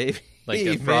 Maybe. Like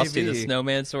a Frosty the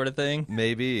Snowman sort of thing.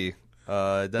 Maybe.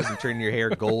 It doesn't turn your hair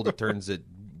gold, it turns it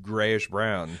grayish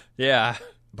brown. Yeah.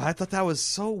 But I thought that was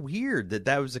so weird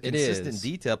that was a consistent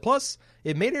detail. Plus,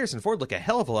 it made Harrison Ford look a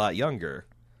hell of a lot younger.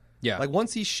 Yeah. Like,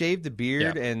 once he shaved the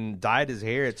beard and dyed his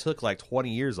hair, it took, like, 20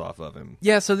 years off of him.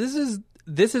 Yeah, so this is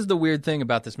the weird thing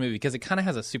about this movie, because it kind of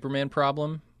has a Superman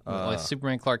problem, like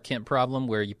Superman Clark Kent problem,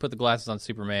 where you put the glasses on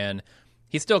Superman,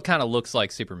 he still kind of looks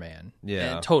like Superman.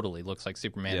 Yeah. And totally looks like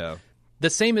Superman. Yeah. The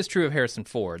same is true of Harrison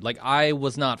Ford. Like, I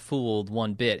was not fooled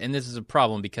one bit, and this is a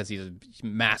problem because he's a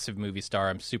massive movie star.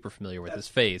 I'm super familiar with his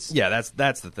face. Yeah,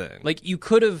 that's the thing. Like, you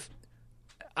could have...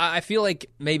 I feel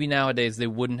like maybe nowadays they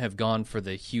wouldn't have gone for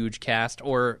the huge cast,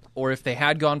 or if they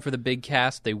had gone for the big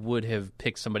cast, they would have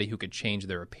picked somebody who could change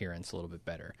their appearance a little bit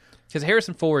better. Because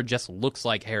Harrison Ford just looks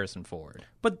like Harrison Ford.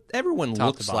 But everyone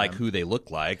looks like who they look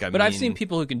like. I mean, I've seen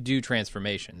people who can do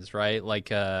transformations, right?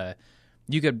 Like,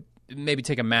 you could maybe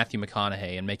take a Matthew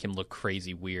McConaughey and make him look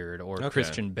crazy weird, or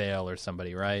Christian Bale or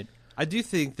somebody, right? I do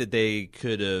think that they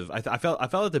could have. I felt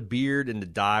like the beard and the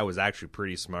dye was actually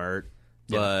pretty smart,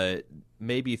 but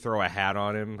maybe throw a hat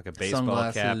on him, like a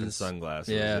baseball cap and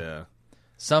sunglasses. Yeah.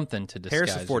 Something to disguise.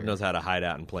 Harrison Ford knows how to hide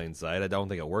out in plain sight. I don't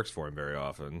think it works for him very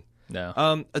often. No.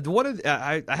 I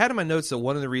had in my notes that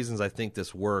one of the reasons I think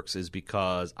this works is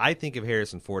because I think of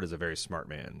Harrison Ford as a very smart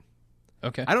man.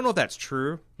 Okay. I don't know if that's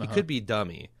true. He could be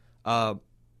dummy.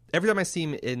 Every time I see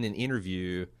him in an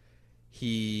interview,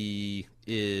 he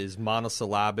is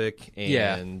monosyllabic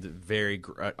and very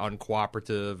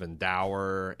uncooperative and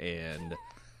dour and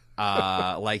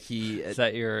like he. Is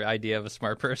that your idea of a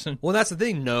smart person? Well, that's the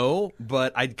thing. No,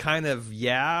 but I'd kind of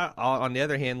On the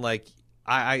other hand, like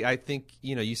I think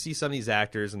you see some of these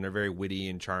actors and they're very witty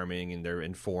and charming and they're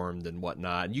informed and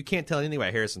whatnot. And you can't tell anything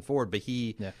about Harrison Ford, but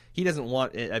he doesn't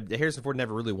want. Harrison Ford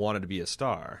never really wanted to be a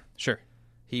star. Sure.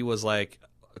 He was like,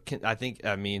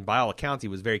 by all accounts, he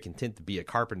was very content to be a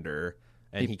carpenter,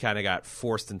 and he kind of got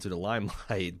forced into the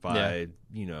limelight by,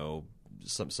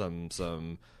 some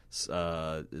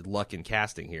luck in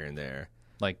casting here and there.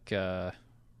 Like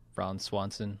Ron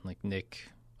Swanson, like Nick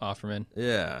Offerman.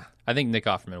 Yeah. I think Nick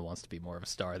Offerman wants to be more of a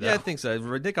star, though. Yeah, I think so.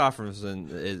 Nick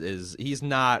Offerman he's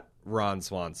not Ron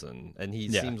Swanson, and he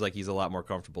seems like he's a lot more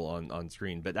comfortable on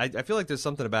screen. But I feel like there's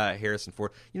something about Harrison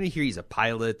Ford. You hear he's a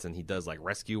pilot, and he does like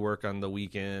rescue work on the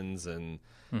weekends, and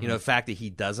the fact that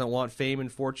he doesn't want fame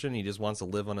and fortune, he just wants to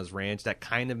live on his ranch. That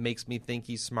kind of makes me think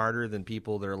he's smarter than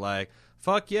people that are like,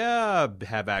 fuck yeah,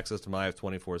 have access to my life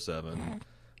 24/7.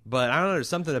 But I don't know, there's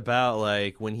something about,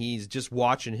 like, when he's just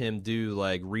watching him do,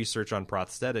 like, research on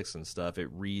prosthetics and stuff, it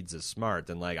reads as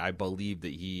smart. And, like, I believe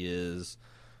that he is,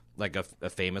 like, a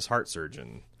famous heart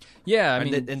surgeon. Yeah, I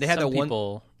mean, and they had some that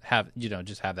people have,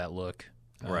 just have that look.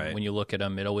 Right. When you look at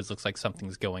them, it always looks like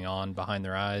something's going on behind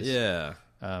their eyes. Yeah.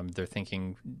 They're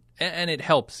thinking, and it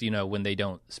helps, when they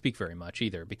don't speak very much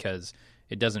either, because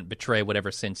it doesn't betray whatever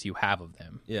sense you have of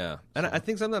them. Yeah. And I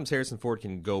think sometimes Harrison Ford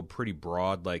can go pretty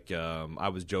broad. Like, I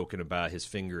was joking about his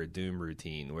Finger of Doom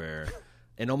routine where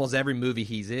in almost every movie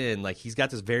he's in, like he's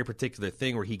got this very particular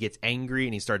thing where he gets angry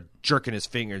and he starts jerking his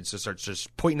finger and starts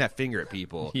just pointing that finger at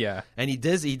people. Yeah, and he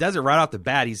does it right off the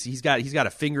bat. He's got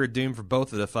a finger of doom for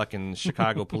both of the fucking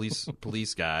Chicago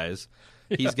police guys.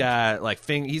 He's got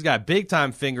he's got big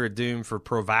time finger of doom for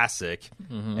Provasic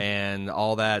and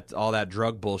all that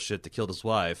drug bullshit that killed his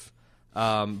wife.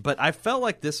 But I felt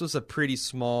like this was a pretty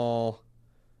small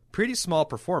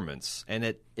performance,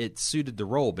 and it suited the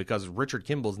role because Richard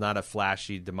Kimball's not a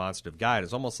flashy, demonstrative guy. And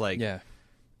it's almost like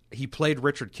he played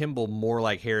Richard Kimball more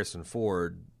like Harrison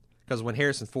Ford, because when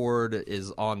Harrison Ford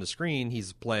is on the screen,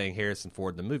 he's playing Harrison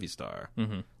Ford, the movie star,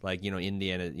 like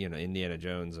Indiana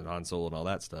Jones and Han Solo and all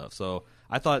that stuff. So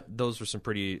I thought those were some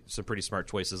pretty smart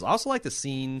choices. I also like the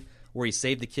scene where he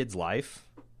saved the kid's life.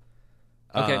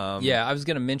 Okay, I was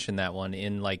going to mention that one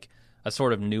in like a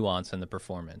sort of nuance in the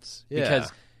performance because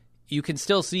you can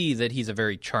still see that he's a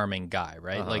very charming guy,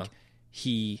 right? Like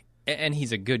he's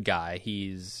a good guy.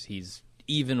 He's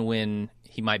even when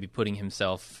he might be putting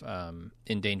himself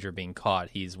in danger of being caught,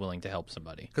 he's willing to help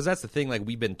somebody. Because that's the thing. Like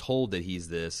we've been told that he's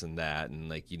this and that,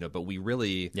 and but we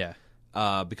really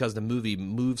because the movie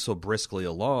moves so briskly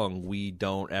along, we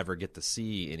don't ever get to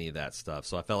see any of that stuff.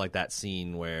 So I felt like that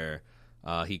scene where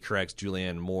he corrects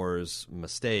Julianne Moore's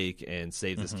mistake and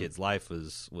saves this kid's life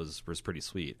was pretty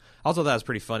sweet. Also, that was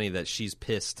pretty funny that she's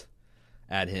pissed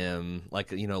at him,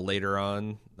 later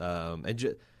on.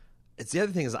 It's the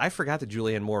other thing is I forgot that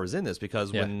Julianne Moore was in this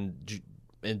because when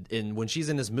she's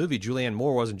in this movie, Julianne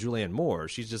Moore wasn't Julianne Moore.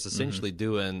 She's just essentially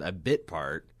doing a bit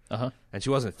part, and she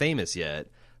wasn't famous yet.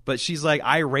 But she's like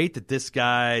irate that this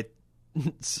guy,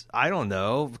 I don't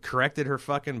know, corrected her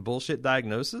fucking bullshit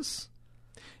diagnosis.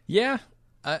 Yeah,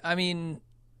 I mean,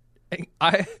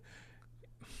 I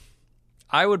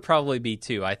would probably be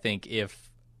too. I think if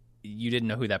you didn't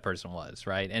know who that person was,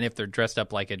 right, and if they're dressed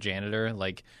up like a janitor,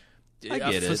 like I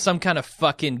get it. Some kind of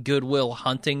fucking Goodwill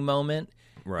Hunting moment.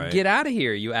 Right. Get out of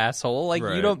here, you asshole! Like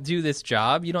you don't do this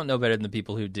job. You don't know better than the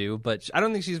people who do. But I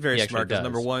don't think she's very smart because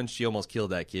number one, she almost killed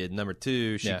that kid. Number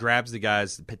two, she grabs the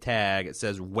guy's tag. It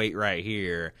says "Wait right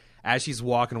here." As she's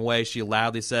walking away, she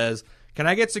loudly says, "Can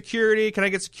I get security? Can I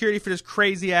get security for this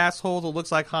crazy asshole that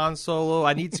looks like Han Solo?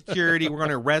 I need security. We're going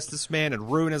to arrest this man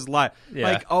and ruin his life." Yeah.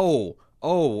 Like,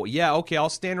 oh, yeah, okay,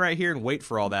 I'll stand right here and wait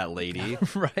for all that, lady.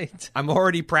 Right. I'm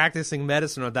already practicing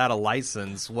medicine without a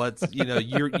license. What's,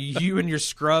 you and your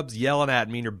scrubs yelling at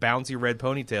me and your bouncy red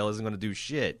ponytail isn't going to do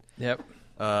shit. Yep.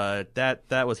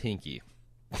 That was hinky.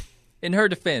 In her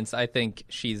defense, I think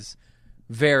she's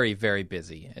very, very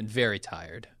busy and very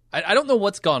tired. I don't know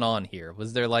what's gone on here.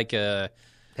 Was there like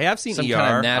Hey, I've seen some ER.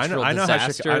 kind of natural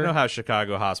disaster? I know how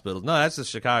Chicago hospitals. No, that's just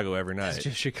Chicago every night. That's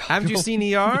just Chicago. Haven't you seen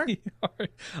ER?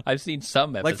 I've seen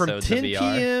some episodes like from 10 of ER.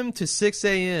 p.m. to 6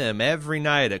 a.m. every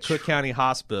night at Cook County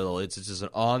Hospital. It's just an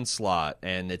onslaught,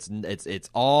 and it's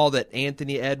all that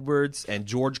Anthony Edwards and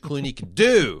George Clooney can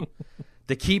do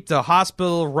to keep the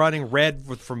hospital running red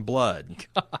from blood.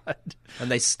 God. And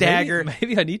they stagger.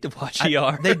 Maybe I need to watch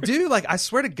ER. They do. Like, I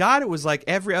swear to God, it was like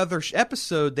every other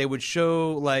episode they would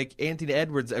show like Anthony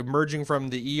Edwards emerging from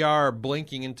the ER,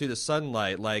 blinking into the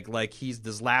sunlight, like he's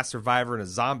this last survivor in a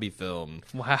zombie film.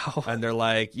 Wow. And they're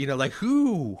like,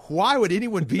 why would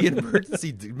anyone be an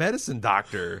emergency medicine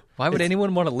doctor? Why would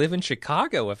anyone want to live in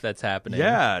Chicago if that's happening?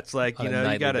 Yeah, it's like, you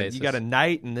got a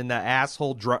night, and then the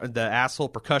asshole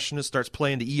percussionist starts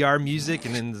playing the ER music,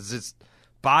 and then there's this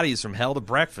bodies from hell to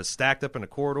breakfast stacked up in the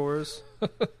corridors.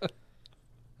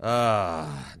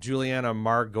 Juliana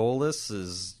Margolis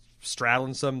is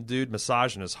straddling some dude,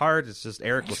 massaging his heart. It's just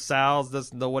Eric LaSalle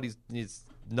doesn't know what he's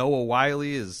Noah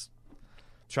Wiley is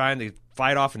trying to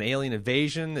fight off an alien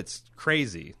invasion. It's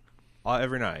crazy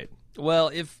every night. Well,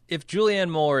 if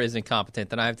Julianne Moore is incompetent,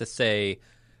 then I have to say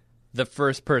the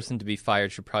first person to be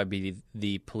fired should probably be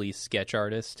the police sketch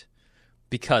artist.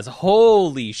 Because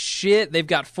holy shit, they've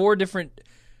got four different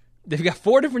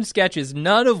sketches,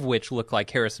 none of which look like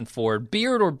Harrison Ford,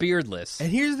 beard or beardless.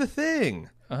 And here's the thing.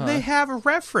 They have a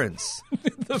reference.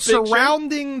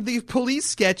 Surrounding the police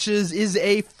sketches is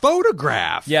a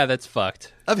photograph. Yeah, that's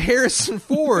fucked. Of Harrison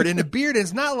Ford in a beard. And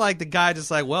it's not like the guy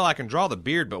just like, well, I can draw the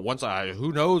beard, but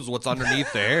who knows what's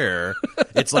underneath the hair?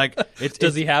 It's like,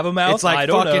 does he have a mouth? It's like I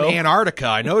don't fucking know. Antarctica.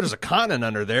 I know there's a continent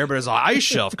under there, but there's an ice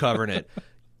shelf covering it.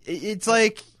 It's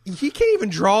like he can't even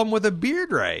draw him with a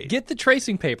beard right. Get the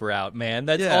tracing paper out, man.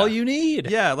 That's all you need.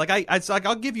 Yeah, like it's like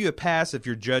I'll give you a pass if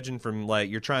you're judging from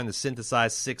like you're trying to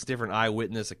synthesize 6 different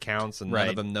eyewitness accounts and none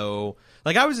of them know.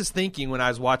 Like I was just thinking when I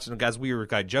was watching the guys we were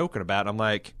joking about. I'm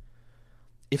like,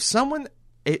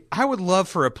 I would love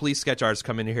for a police sketch artist to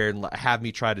come in here and have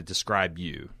me try to describe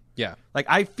you. Yeah. Like,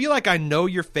 I feel like I know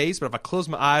your face, but if I close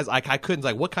my eyes, I couldn't.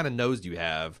 Like, what kind of nose do you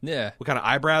have? Yeah. What kind of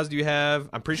eyebrows do you have?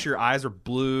 I'm pretty sure your eyes are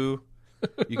blue.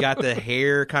 You got the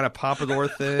hair kind of pompadour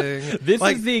thing. This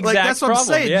is the exact that's what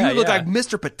problem. I'm saying. Yeah, you look yeah. like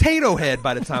Mr. Potato Head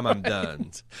by the time I'm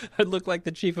done. I look like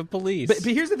the chief of police. But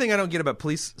here's the thing I don't get about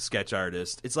police sketch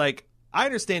artists. It's like, I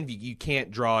understand you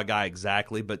can't draw a guy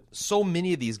exactly, but so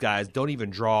many of these guys don't even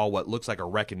draw what looks like a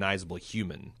recognizable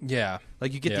human. Yeah.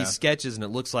 Like, you get these sketches and it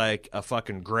looks like a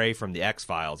fucking Gray from the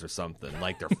X-Files or something.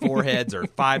 Like, their foreheads are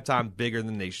 5 times bigger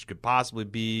than they could possibly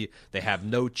be. They have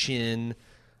no chin.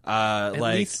 At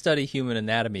least study human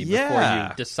anatomy before you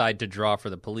decide to draw for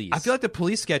the police. I feel like the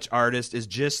police sketch artist is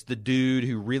just the dude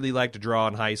who really liked to draw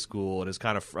in high school and is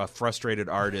kind of a frustrated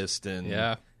artist.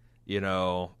 And, you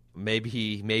know... Maybe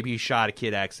he shot a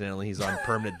kid accidentally. He's on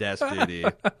permanent desk duty,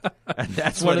 and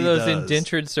that's one what of those does.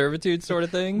 indentured servitude sort of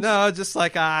things. No, just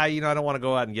like I don't want to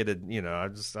go out and get it. You know, I'll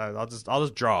just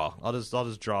draw. I'll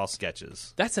just draw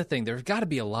sketches. That's the thing. There's got to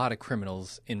be a lot of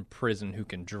criminals in prison who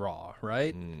can draw,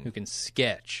 right? Who can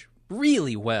sketch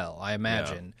really well. I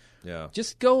imagine. Yeah.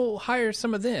 Just go hire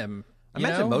some of them. I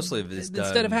imagine mostly of this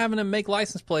instead of having them make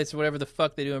license plates or whatever the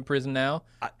fuck they do in prison now.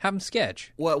 Have them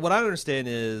sketch. Well, what I don't understand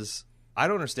is. I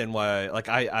don't understand why. Like,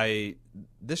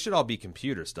 this should all be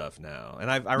computer stuff now. And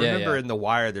I remember in The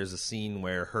Wire, there's a scene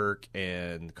where Herc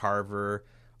and Carver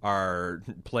are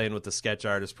playing with the sketch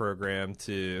artist program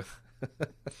to.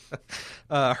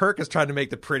 Herc is trying to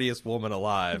make the prettiest woman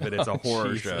alive, and it's a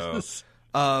horror show.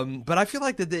 But I feel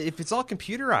like that if it's all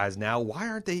computerized now, why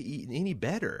aren't they any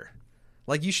better?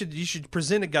 Like, you should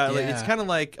present a guy. Like, it's kind of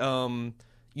like.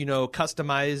 You know,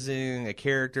 customizing a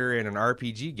character in an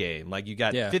RPG game. Like, you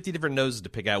got 50 different noses to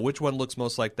pick out. Which one looks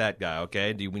most like that guy,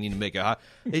 okay? Do we need to make a...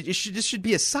 This should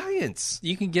be a science.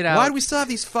 You can get out... Why do we still have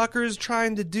these fuckers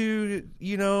trying to do,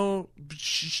 you know,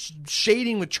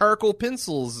 shading with charcoal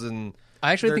pencils and...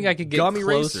 I actually think I could get closer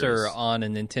racers. on a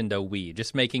Nintendo Wii.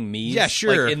 Just making Miis. Yeah,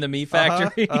 sure. Like in the Mii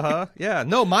factory. Yeah.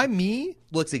 No, my Mii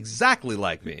looks exactly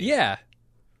like me. Yeah.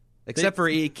 Except for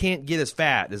it can't get as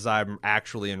fat as I'm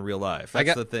actually in real life.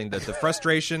 That's the thing. That the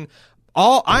frustration.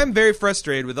 I'm very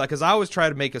frustrated with that because I always try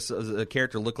to make a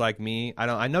character look like me.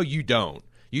 I know you don't.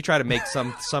 You try to make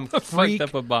some freak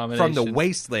up abomination from the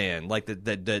wasteland, like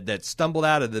that stumbled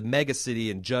out of the mega city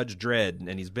in Judge Dredd,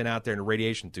 and he's been out there in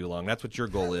radiation too long. That's what your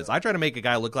goal is. I try to make a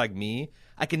guy look like me.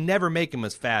 I can never make him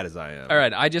as fat as I am. All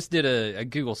right, I just did a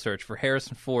Google search for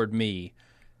Harrison Ford me,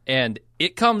 and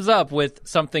it comes up with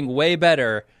something way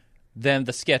better than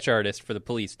the sketch artist for the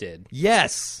police did.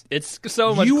 Yes. It's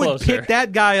so much closer. You would pick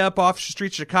that guy up off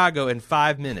Street Chicago in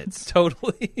 5 minutes.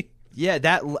 Totally. Yeah,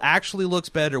 that actually looks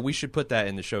better. We should put that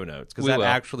in the show notes because that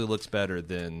actually looks better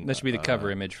than... That should be the cover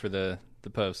image for the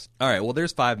post. All right, well,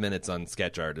 there's 5 minutes on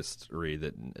sketch artistry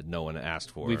that no one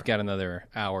asked for. We've got another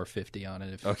hour 50 on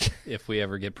it if we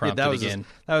ever get prompted again.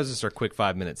 That was just our quick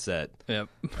 5-minute set. Yep.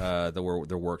 They're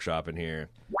workshopping here.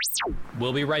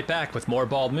 We'll be right back with more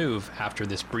Bald Move after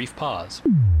this brief pause.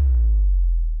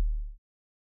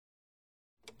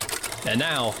 And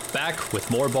now, back with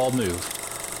more Bald Move.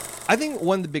 I think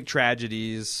one of the big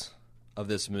tragedies of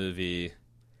this movie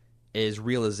is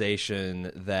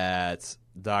realization that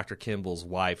Dr. Kimball's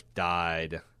wife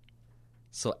died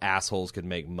so assholes could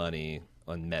make money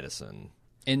on medicine.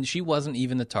 And she wasn't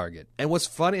even the target. And what's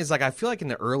funny is, like, I feel like in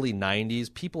the early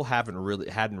 90s, people hadn't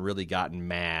really gotten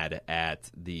mad at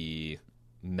the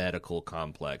medical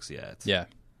complex yet. Yeah.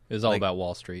 It was all about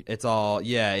Wall Street. It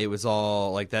was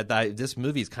all like that. This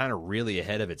movie is kind of really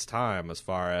ahead of its time as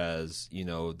far as, you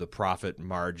know, the profit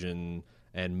margin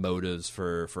and motives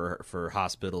for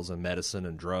hospitals and medicine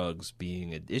and drugs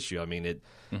being an issue. I mean, it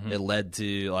led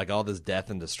to like all this death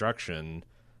and destruction.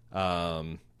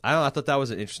 I thought that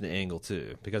was an interesting angle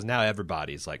too, because now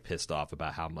everybody's like pissed off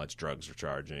about how much drugs are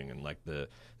charging and like the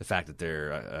fact that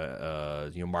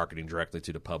they're marketing directly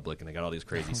to the public and they got all these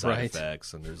crazy side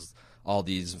effects, and there's all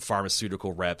these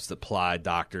pharmaceutical reps that ply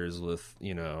doctors with,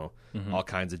 you know, all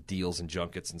kinds of deals and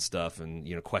junkets and stuff, and,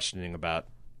 you know, questioning about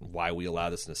why we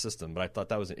allow this in the system. But I thought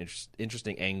that was an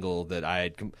interesting angle that I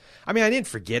didn't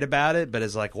forget about it, but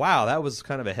it's like, wow, that was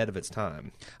kind of ahead of its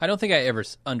time. I don't think I ever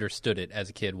understood it as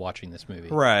a kid watching this movie.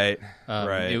 Right.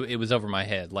 It was over my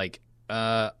head. Like,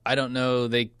 I don't know,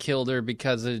 they killed her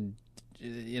because of,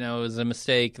 you know, it was a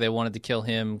mistake. They wanted to kill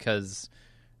him because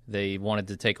they wanted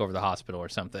to take over the hospital or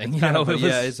something. It's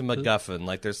a MacGuffin.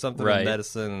 Like, there's something in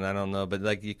medicine, and I don't know, but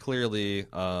like, you clearly,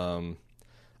 they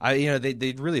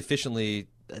really efficiently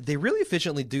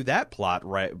do that plot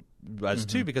right as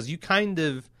too, because you kind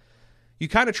of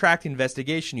track the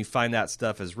investigation. You find out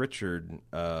stuff as Richard,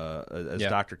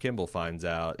 Dr. Kimball finds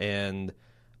out, and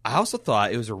I also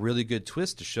thought it was a really good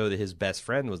twist to show that his best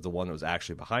friend was the one that was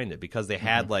actually behind it, because they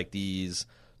had like these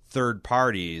third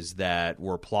parties that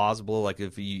were plausible. Like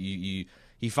if he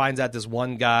finds out this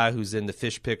one guy who's in the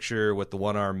fish picture with the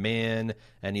one-armed man,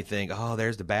 and you think, oh,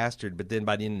 there's the bastard. But then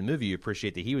by the end of the movie, you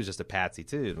appreciate that he was just a patsy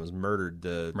too, and was murdered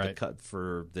to cut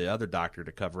for the other doctor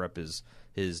to cover up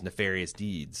his nefarious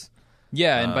deeds.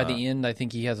 Yeah, and by the end, I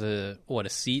think he has a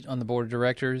seat on the board of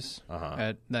directors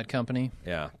at that company.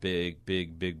 Yeah,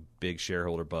 big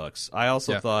shareholder bucks. I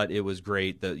also thought it was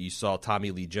great that you saw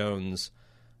Tommy Lee Jones.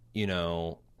 You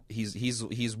know,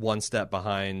 he's one step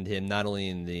behind him, not only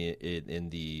in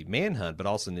the manhunt, but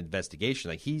also in the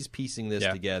investigation. Like, he's piecing this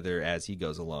together as he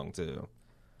goes along too.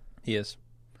 He is.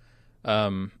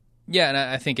 And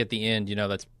I think at the end, you know,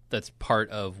 that's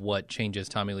part of what changes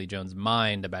Tommy Lee Jones'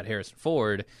 mind about Harrison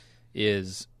Ford.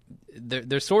 Is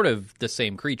they're sort of the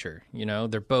same creature, you know?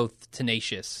 They're both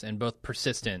tenacious and both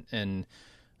persistent and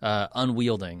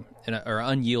unyielding,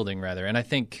 rather. And I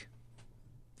think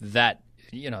that,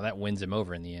 you know, that wins him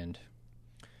over in the end.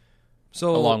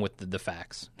 So, along with the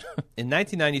facts. In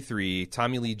 1993,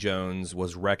 Tommy Lee Jones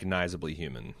was recognizably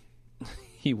human.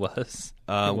 He was.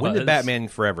 When did Batman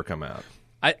Forever come out?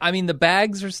 I mean, the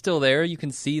bags are still there. You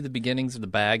can see the beginnings of the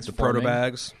bags. The proto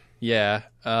bags? Yeah.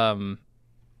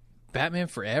 Batman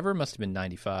Forever must have been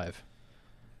 95.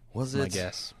 Was it? I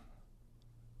guess.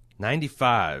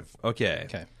 95.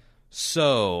 Okay.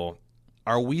 So,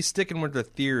 are we sticking with the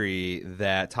theory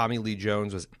that Tommy Lee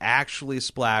Jones was actually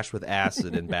splashed with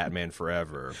acid in Batman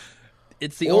Forever?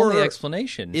 It's the only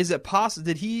explanation. Is it possible?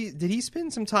 Did he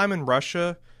spend some time in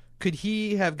Russia? Could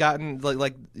he have gotten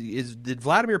did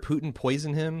Vladimir Putin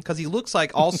poison him? Because he looks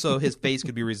like also his face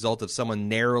could be a result of someone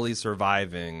narrowly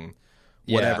surviving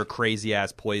whatever crazy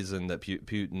ass poison that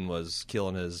Putin was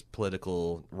killing his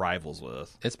political rivals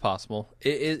with. It's possible.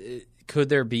 Could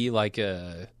there be like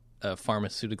a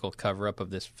pharmaceutical cover up of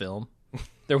this film?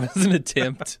 There was an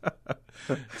attempt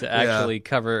to actually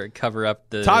cover up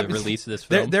the release of this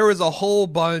film. There was a whole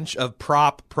bunch of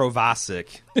prop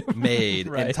Provasic made,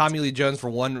 and Tommy Lee Jones, for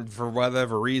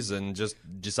whatever reason, just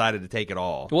decided to take it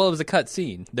all. Well, it was a cut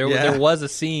scene. There was a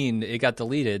scene. It got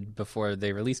deleted before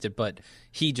they released it, but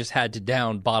he just had to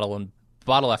down bottle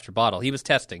after bottle. He was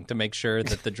testing to make sure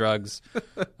that the drugs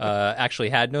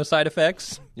actually had no side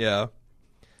effects. Yeah.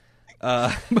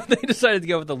 But they decided to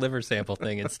go with the liver sample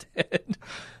thing instead.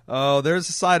 Oh, there's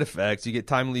a side effect. You get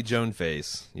Tommy Lee Jones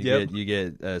face. You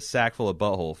get a sack full of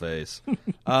butthole face.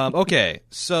 Okay,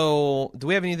 so do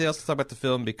we have anything else to talk about the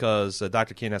film? Because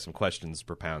DrKen has some questions to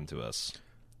propound to us.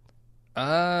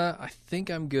 I think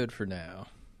I'm good for now.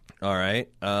 All right.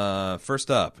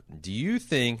 First up, do you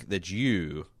think that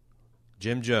you,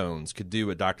 Jim Jones, could do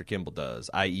what Dr. Kimball does,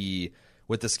 i.e.,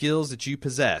 with the skills that you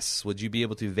possess, would you be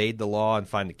able to evade the law and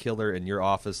find a killer in your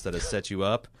office that has set you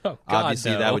up? Oh, God,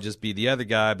 obviously, no. That would just be the other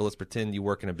guy, but let's pretend you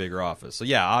work in a bigger office. So,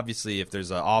 yeah, obviously, if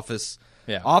there's an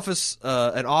an office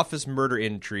murder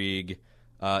intrigue,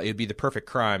 it would be the perfect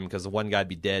crime because the one guy'd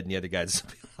be dead and the other guy'd still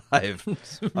be alive.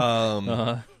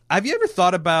 Have you ever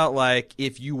thought about, like,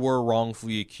 if you were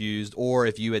wrongfully accused, or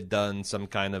if you had done some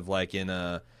kind of, like, in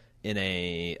a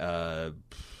I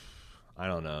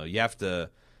don't know, you have to.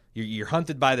 You're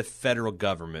hunted by the federal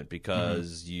government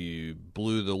because you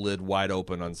blew the lid wide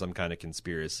open on some kind of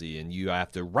conspiracy, and you have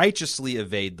to righteously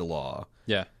evade the law.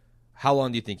 Yeah. How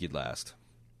long do you think you'd last?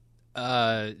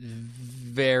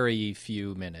 Very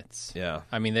few minutes. Yeah.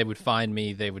 I mean, they would find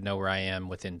me. They would know where I am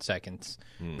within seconds.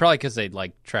 Probably because they'd,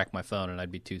 like, track my phone, and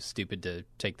I'd be too stupid to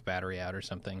take the battery out or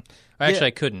something. Actually,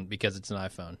 I couldn't because it's an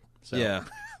iPhone. So. Yeah.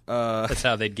 That's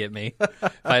how they'd get me.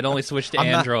 If I'd only switched to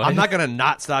Android. I'm not going to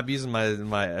not stop using my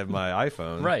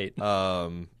iPhone. Right.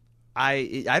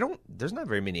 I don't. There's not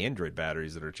very many Android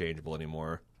batteries that are changeable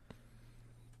anymore.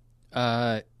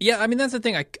 Yeah, I mean, that's the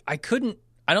thing. I couldn't.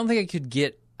 I don't think I could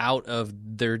get out of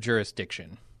their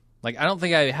jurisdiction. Like, I don't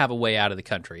think I have a way out of the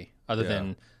country other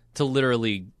than to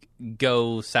literally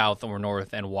go south or north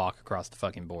and walk across the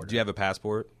fucking border. Do you have a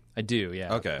passport? I do,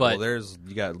 yeah. Okay, but, well,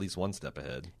 you got at least one step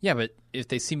ahead. Yeah, but if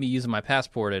they see me using my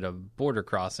passport at a border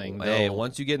crossing, hey,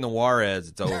 once you get into Juarez,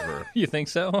 it's over. You think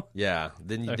so? Yeah,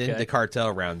 then the cartel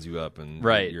rounds you up and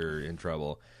you're in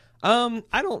trouble.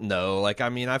 I don't know. Like, I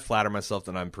mean, I flatter myself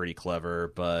that I'm pretty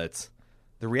clever, but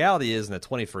the reality is in the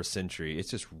 21st century,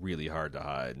 it's just really hard to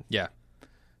hide. Yeah,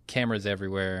 cameras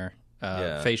everywhere.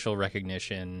 Facial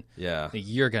recognition. Yeah,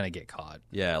 you're gonna get caught.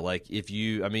 Yeah, like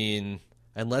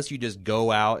unless you just go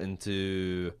out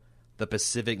into the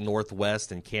Pacific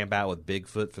Northwest and camp out with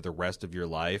Bigfoot for the rest of your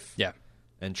life. Yeah.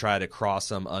 And try to cross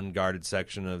some unguarded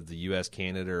section of the U.S.,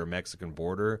 Canada, or Mexican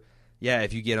border, yeah,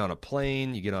 if you get on a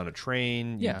plane, you get on a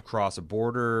train, you cross a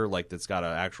border like that's got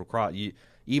an actual cross.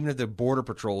 Even if the border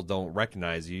patrol don't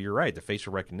recognize you, you're right. The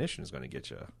facial recognition is going to get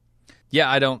you. Yeah,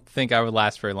 I don't think I would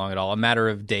last very long at all. A matter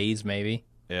of days, maybe.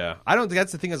 Yeah, I don't think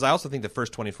that's the thing. Is I also think the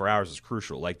first 24 hours is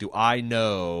crucial. Like, do I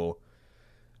know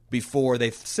before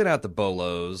they send out the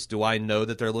bolos? Do I know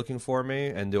that they're looking for me?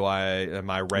 And am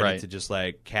I ready to just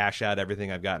like cash out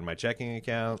everything I've got in my checking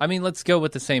account? I mean, let's go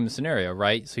with the same scenario,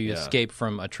 right? So you escape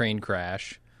from a train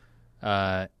crash,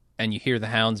 and you hear the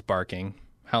hounds barking.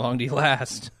 How long do you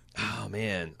last? Oh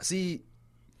man, see,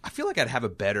 I feel like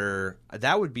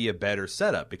that would be a better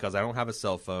setup because I don't have a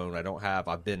cell phone.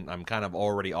 I'm kind of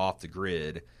already off the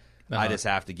grid. I just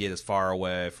have to get as far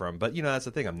away from, but that's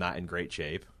the thing. I'm not in great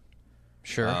shape.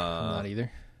 Sure. I'm not either.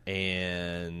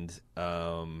 And,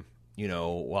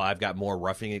 well, I've got more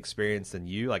roughing experience than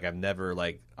you. Like I've never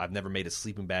made a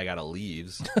sleeping bag out of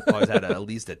leaves. I've always had at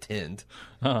least a tent.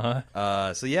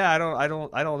 So yeah, I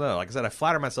don't know. Like I said, I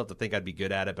flatter myself to think I'd be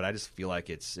good at it, but I just feel like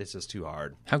it's just too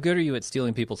hard. How good are you at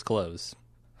stealing people's clothes?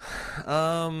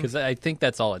 Because I think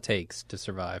that's all it takes to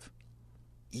survive.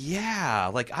 Yeah.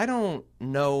 Like I don't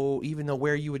even know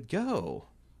where you would go.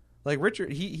 Like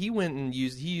Richard, he went and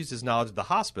used his knowledge of the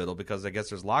hospital because I guess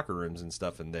there's locker rooms and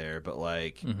stuff in there. But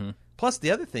like, plus the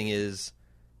other thing is,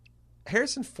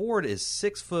 Harrison Ford is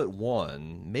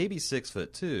 6'1", maybe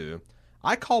 6'2".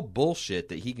 I call bullshit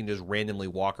that he can just randomly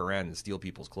walk around and steal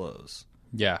people's clothes.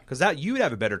 Yeah, because you would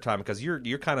have a better time because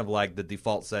you're kind of like the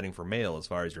default setting for male as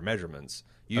far as your measurements.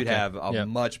 You'd have a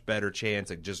much better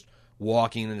chance of just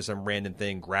walking into some random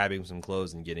thing, grabbing some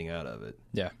clothes, and getting out of it.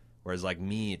 Yeah. Whereas like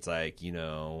me, it's like,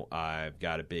 I've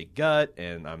got a big gut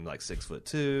and I'm like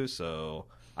 6'2", so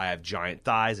I have giant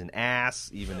thighs and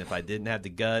ass, even if I didn't have the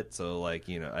gut. So like,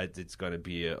 it's going to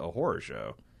be a horror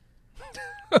show.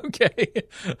 Okay.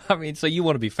 I mean, so you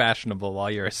want to be fashionable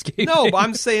while you're escaping. No, but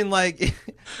I'm saying like,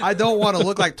 I don't want to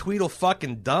look like Tweedle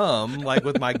fucking dumb, like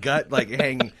with my gut, like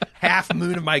half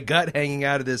moon of my gut hanging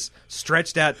out of this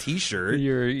stretched out t-shirt.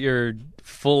 Your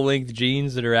full-length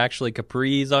jeans that are actually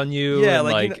capris on you. Yeah,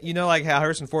 like like how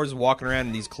Harrison Ford is walking around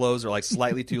and these clothes are like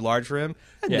slightly too large for him.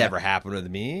 That never happened with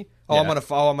me. I'm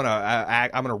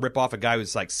gonna rip off a guy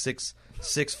who's like 6'4",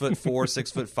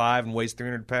 6'5", and weighs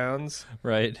 300 pounds.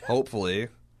 Right. Hopefully,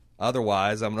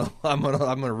 otherwise I'm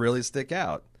gonna really stick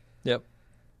out. Yep.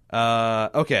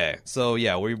 Okay, so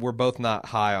yeah, we're both not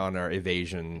high on our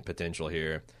evasion potential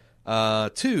here.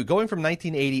 2, going from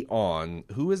 1980 on,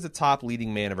 who is the top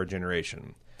leading man of our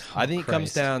generation? I think it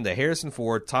comes down to Harrison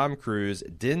Ford, Tom Cruise,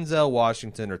 Denzel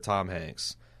Washington, or Tom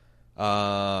Hanks.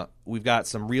 We've got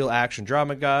some real action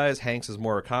drama guys. Hanks is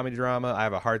more a comedy drama. I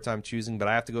have a hard time choosing, but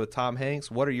I have to go with Tom Hanks.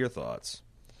 What are your thoughts?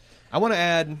 I want to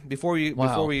add, before we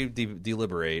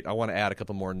deliberate, I want to add a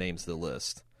couple more names to the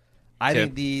list. I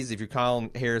think these, if you're calling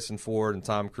Harrison Ford and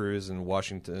Tom Cruise and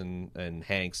Washington and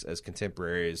Hanks as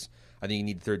contemporaries, I think you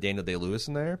need to throw Daniel Day-Lewis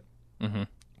in there. Mm-hmm.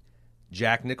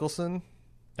 Jack Nicholson.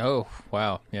 Oh,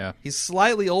 wow. Yeah. He's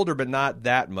slightly older, but not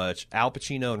that much. Al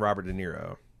Pacino and Robert De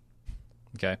Niro.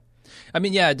 Okay. I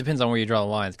mean, yeah, it depends on where you draw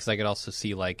the lines, because I could also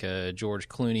see, like, George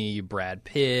Clooney, Brad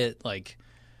Pitt, like,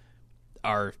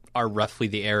 are roughly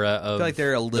the era of I feel like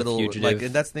they're a little, Fugitive. like,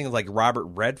 and that's the thing, like, Robert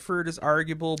Redford is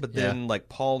arguable, but then, like,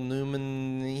 Paul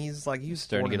Newman, he's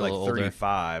starting to get like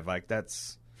 35. Older. Like,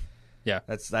 that's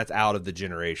out of the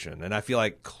generation. And I feel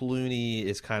like Clooney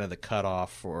is kind of the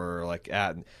cutoff for, like,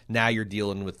 now you're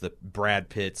dealing with the Brad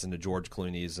Pitts and the George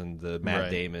Clooneys and the Matt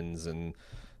Damons and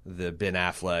the Ben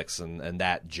Afflecks and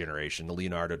that generation, the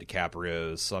Leonardo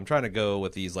DiCaprios. So I'm trying to go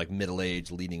with these, like,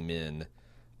 middle-aged leading men.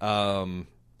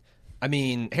 I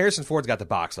mean, Harrison Ford's got the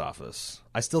box office.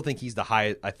 I still think he's the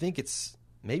highest. I think it's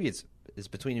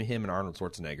between him and Arnold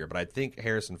Schwarzenegger, but I think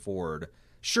Harrison Ford,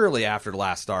 surely after the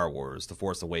last Star Wars, The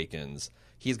Force Awakens,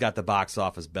 he's got the box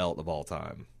office belt of all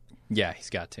time. Yeah,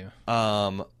 he's got to.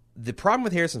 The problem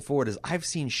with Harrison Ford is I've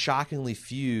seen shockingly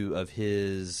few of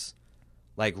his,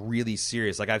 like, really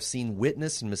serious. Like, I've seen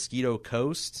Witness and Mosquito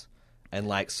Coast and,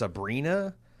 like,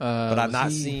 Sabrina, but I've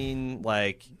not seen,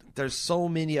 like, there's so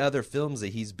many other films that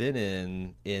he's been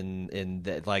in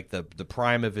the, like, the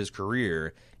prime of his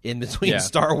career in between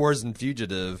Star Wars and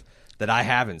Fugitive that I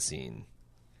haven't seen.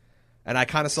 And I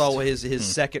kind of saw his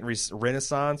second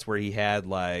renaissance where he had,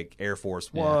 like, Air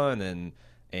Force One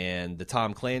and the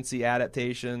Tom Clancy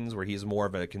adaptations where he's more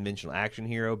of a conventional action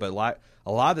hero. But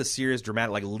a lot of the serious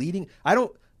dramatic, like, leading,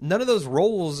 none of those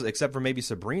roles except for maybe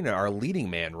Sabrina are leading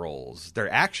man roles.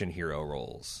 They're action hero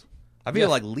roles. I feel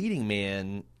like leading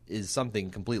man is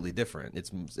something completely different.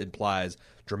 It implies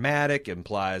dramatic,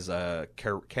 implies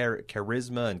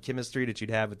charisma and chemistry that you'd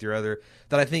have with your other.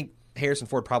 That I think Harrison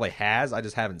Ford probably has. I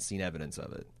just haven't seen evidence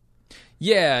of it.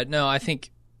 Yeah, no, I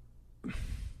think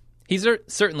he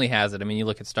certainly has it. I mean, you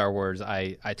look at Star Wars,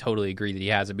 I totally agree that he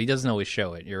has it, but he doesn't always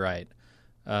show it. You're right.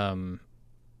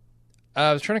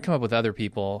 I was trying to come up with other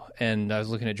people, and I was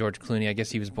looking at George Clooney. I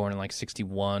guess he was born in like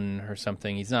 61 or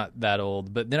something. He's not that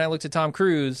old. But then I looked at Tom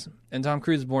Cruise, and Tom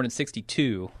Cruise was born in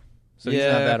 62, so he's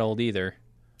not that old either.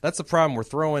 That's the problem. We're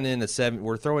throwing in a 70,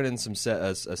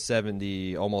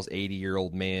 almost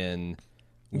 80-year-old man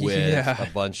with a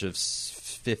bunch of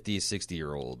 50,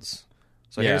 60-year-olds.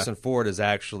 So Harrison Ford is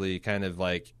actually kind of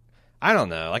like, I don't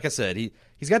know. Like I said,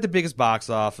 he's got the biggest box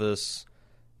office.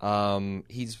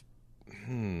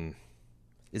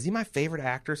 Is he my favorite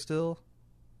actor still?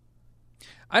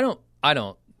 I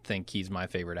don't think he's my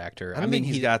favorite actor. I mean,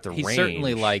 he's got the range. He's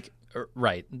certainly like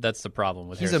right. That's the problem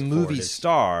with He's Harrison a movie Ford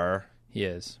star. He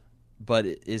is. But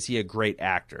is he a great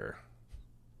actor?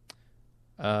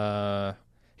 Here,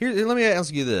 let me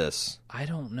ask you this. I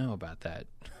don't know about that.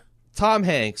 Tom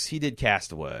Hanks, he did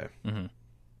Castaway. Mm-hmm.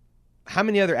 How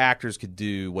many other actors could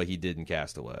do what he did in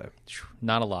Castaway?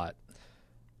 Not a lot.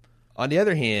 On the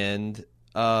other hand,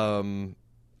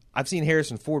 I've seen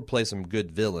Harrison Ford play some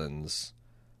good villains.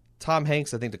 Tom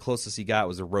Hanks, I think the closest he got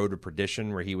was A Road to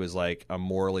Perdition, where he was like a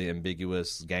morally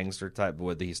ambiguous gangster type,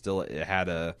 but he still had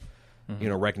a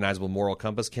recognizable moral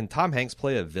compass. Can Tom Hanks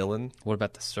play a villain? What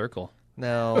about The Circle?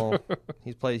 No,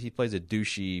 he plays a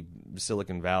douchey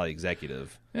Silicon Valley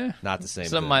executive. Yeah, not the same.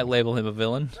 Some thing. might label him a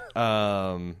villain.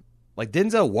 Like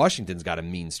Denzel Washington's got a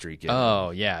mean streak in him.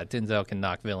 Oh yeah, Denzel can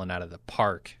knock villain out of the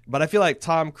park. But I feel like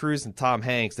Tom Cruise and Tom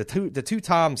Hanks, the two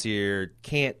Toms here,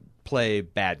 can't play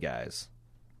bad guys.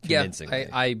 Convincingly. Yeah,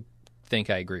 I think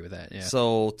I agree with that. Yeah.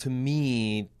 So to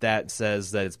me, that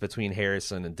says that it's between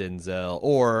Harrison and Denzel,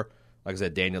 or like I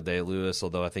said, Daniel Day-Lewis.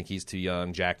 Although I think he's too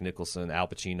young. Jack Nicholson, Al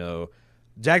Pacino.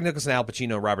 Jack Nicholson, Al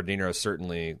Pacino, Robert De Niro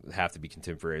certainly have to be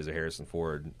contemporaries of Harrison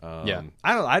Ford. I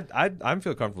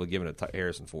feel comfortable giving it to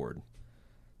Harrison Ford.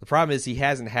 The problem is he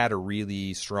hasn't had a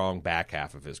really strong back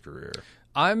half of his career.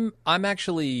 I'm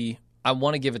actually I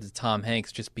want to give it to Tom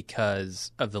Hanks just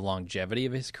because of the longevity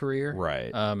of his career.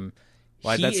 Right.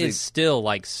 He is still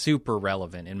like super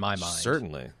relevant in my mind.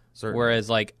 Certainly. Whereas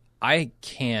like I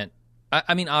can't.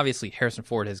 I mean, obviously, Harrison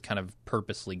Ford has kind of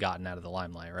purposely gotten out of the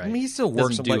limelight, right? I mean, he still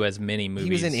works. Doesn't do as many movies.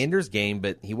 He was in Ender's Game,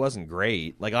 but he wasn't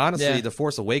great. Like, honestly, The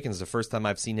Force Awakens is the first time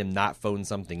I've seen him not phone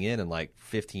something in like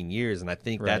 15 years, and I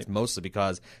think that's mostly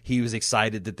because he was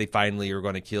excited that they finally were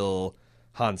going to kill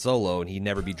Han Solo, and he'd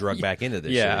never be drugged back into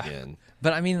this shit again.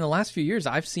 But, I mean, in the last few years,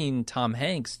 I've seen Tom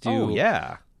Hanks do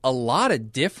a lot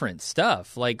of different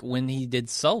stuff. Like, when he did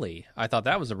Sully, I thought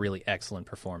that was a really excellent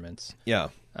performance. Yeah.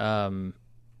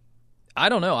 I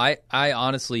don't know. I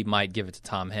honestly might give it to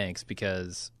Tom Hanks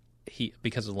because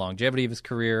of the longevity of his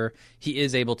career, he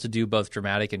is able to do both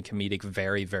dramatic and comedic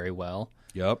very, very well.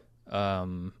 Yep. I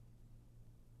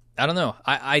don't know.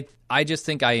 I just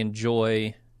think I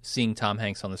enjoy seeing Tom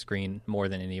Hanks on the screen more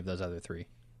than any of those other three.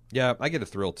 Yeah, I get a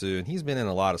thrill too, and he's been in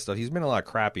a lot of stuff. He's been in a lot of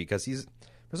crappy because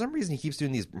for some reason he keeps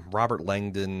doing these Robert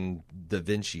Langdon Da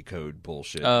Vinci Code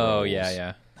bullshit. Oh roles.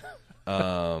 yeah.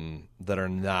 That are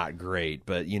not great,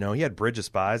 but he had Bridge of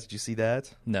Spies. Did you see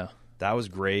that? No, that was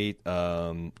great.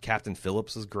 Captain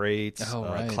Phillips was great. Oh,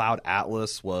 right. Cloud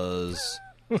Atlas was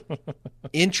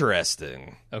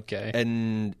interesting. Okay,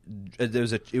 and it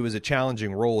was a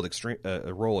challenging role,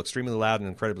 a role extremely loud and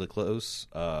incredibly close.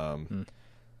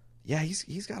 Yeah,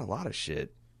 he's got a lot of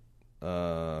shit.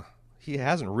 He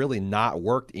hasn't really not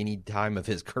worked any time of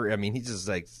his career. I mean, he's just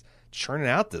like churning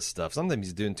out this stuff. Sometimes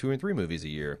he's doing 2 and 3 movies a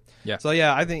year. Yeah. So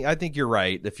yeah, I think you're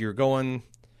right. If you're going,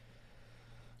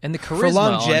 and the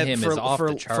charisma on him is off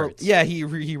the charts. Yeah, he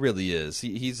really is.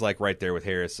 He's like right there with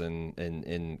Harrison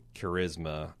in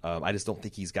charisma. I just don't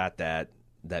think he's got that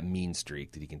mean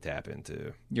streak that he can tap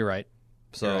into. You're right.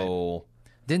 So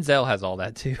Denzel has all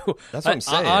that too. That's what I'm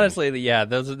saying. Honestly, yeah,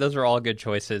 those are all good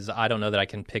choices. I don't know that I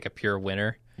can pick a pure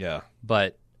winner. Yeah,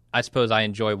 but I suppose I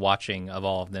enjoy watching of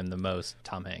all of them the most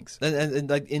Tom Hanks. And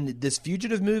like in this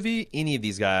Fugitive movie, any of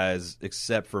these guys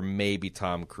except for maybe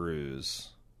Tom Cruise,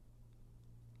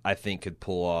 I think could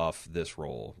pull off this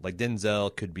role. Like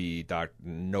Denzel could be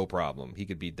no problem. He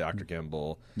could be Dr.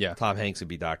 Kimball. Yeah. Tom Hanks would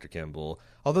be Dr. Kimball.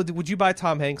 Although, would you buy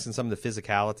Tom Hanks in some of the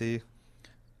physicality?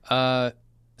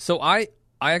 So I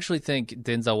actually think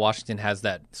Denzel Washington has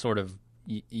that sort of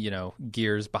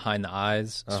gears behind the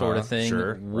eyes sort of thing,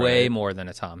 sure, way more than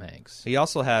a Tom Hanks. He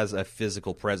also has a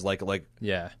physical presence, like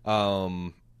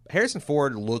Harrison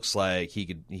Ford looks like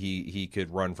he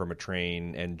could run from a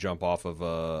train and jump off of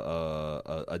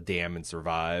a dam and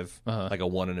survive, like a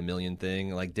 1 in a million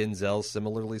thing. Like Denzel's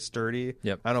similarly sturdy.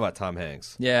 Yep. I don't know about Tom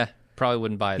Hanks. Yeah, probably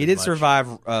wouldn't buy it. He as did much.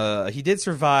 survive. He did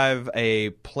survive a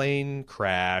plane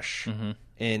crash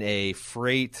in a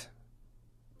freight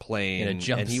plane In a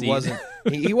jump and he seat. wasn't.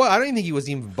 He I don't even think he was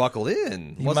even buckled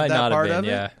in. He Wasn't might that not part have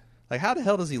been, of yeah. it? Like, how the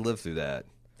hell does he live through that?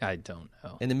 I don't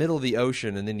know. In the middle of the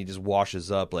ocean, and then he just washes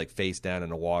up like face down in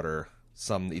the water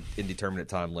some indeterminate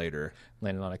time later.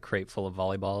 Landed on a crate full of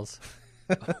volleyballs.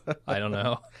 I don't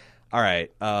know. All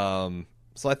right.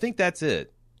 So I think that's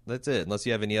it. That's it. Unless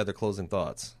you have any other closing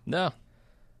thoughts. No.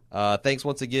 Thanks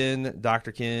once again,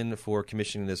 DrKen, for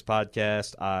commissioning this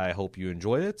podcast. I hope you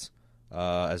enjoyed it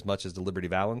as much as the Liberty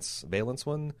Valance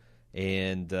one.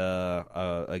 And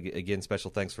again, special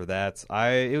thanks for that.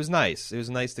 It was nice. It was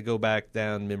nice to go back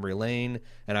down memory lane,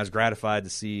 and I was gratified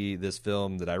to see this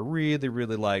film that I really,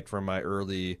 really liked from my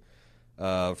early,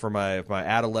 from my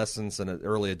adolescence and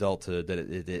early adulthood. That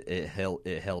it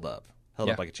held up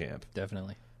like a champ.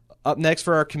 Definitely. Up next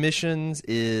for our commissions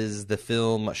is the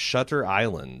film Shutter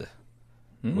Island,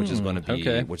 which is going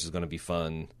to be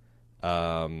fun.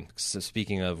 So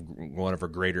speaking of one of our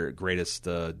greatest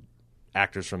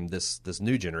actors from this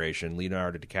new generation,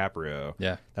 Leonardo DiCaprio.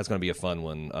 Yeah. That's going to be a fun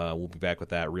one. We'll be back with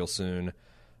that real soon.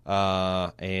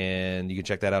 And you can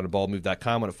check that out at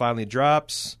baldmove.com when it finally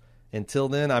drops. Until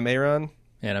then, I'm Aaron.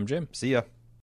 And I'm Jim. See ya.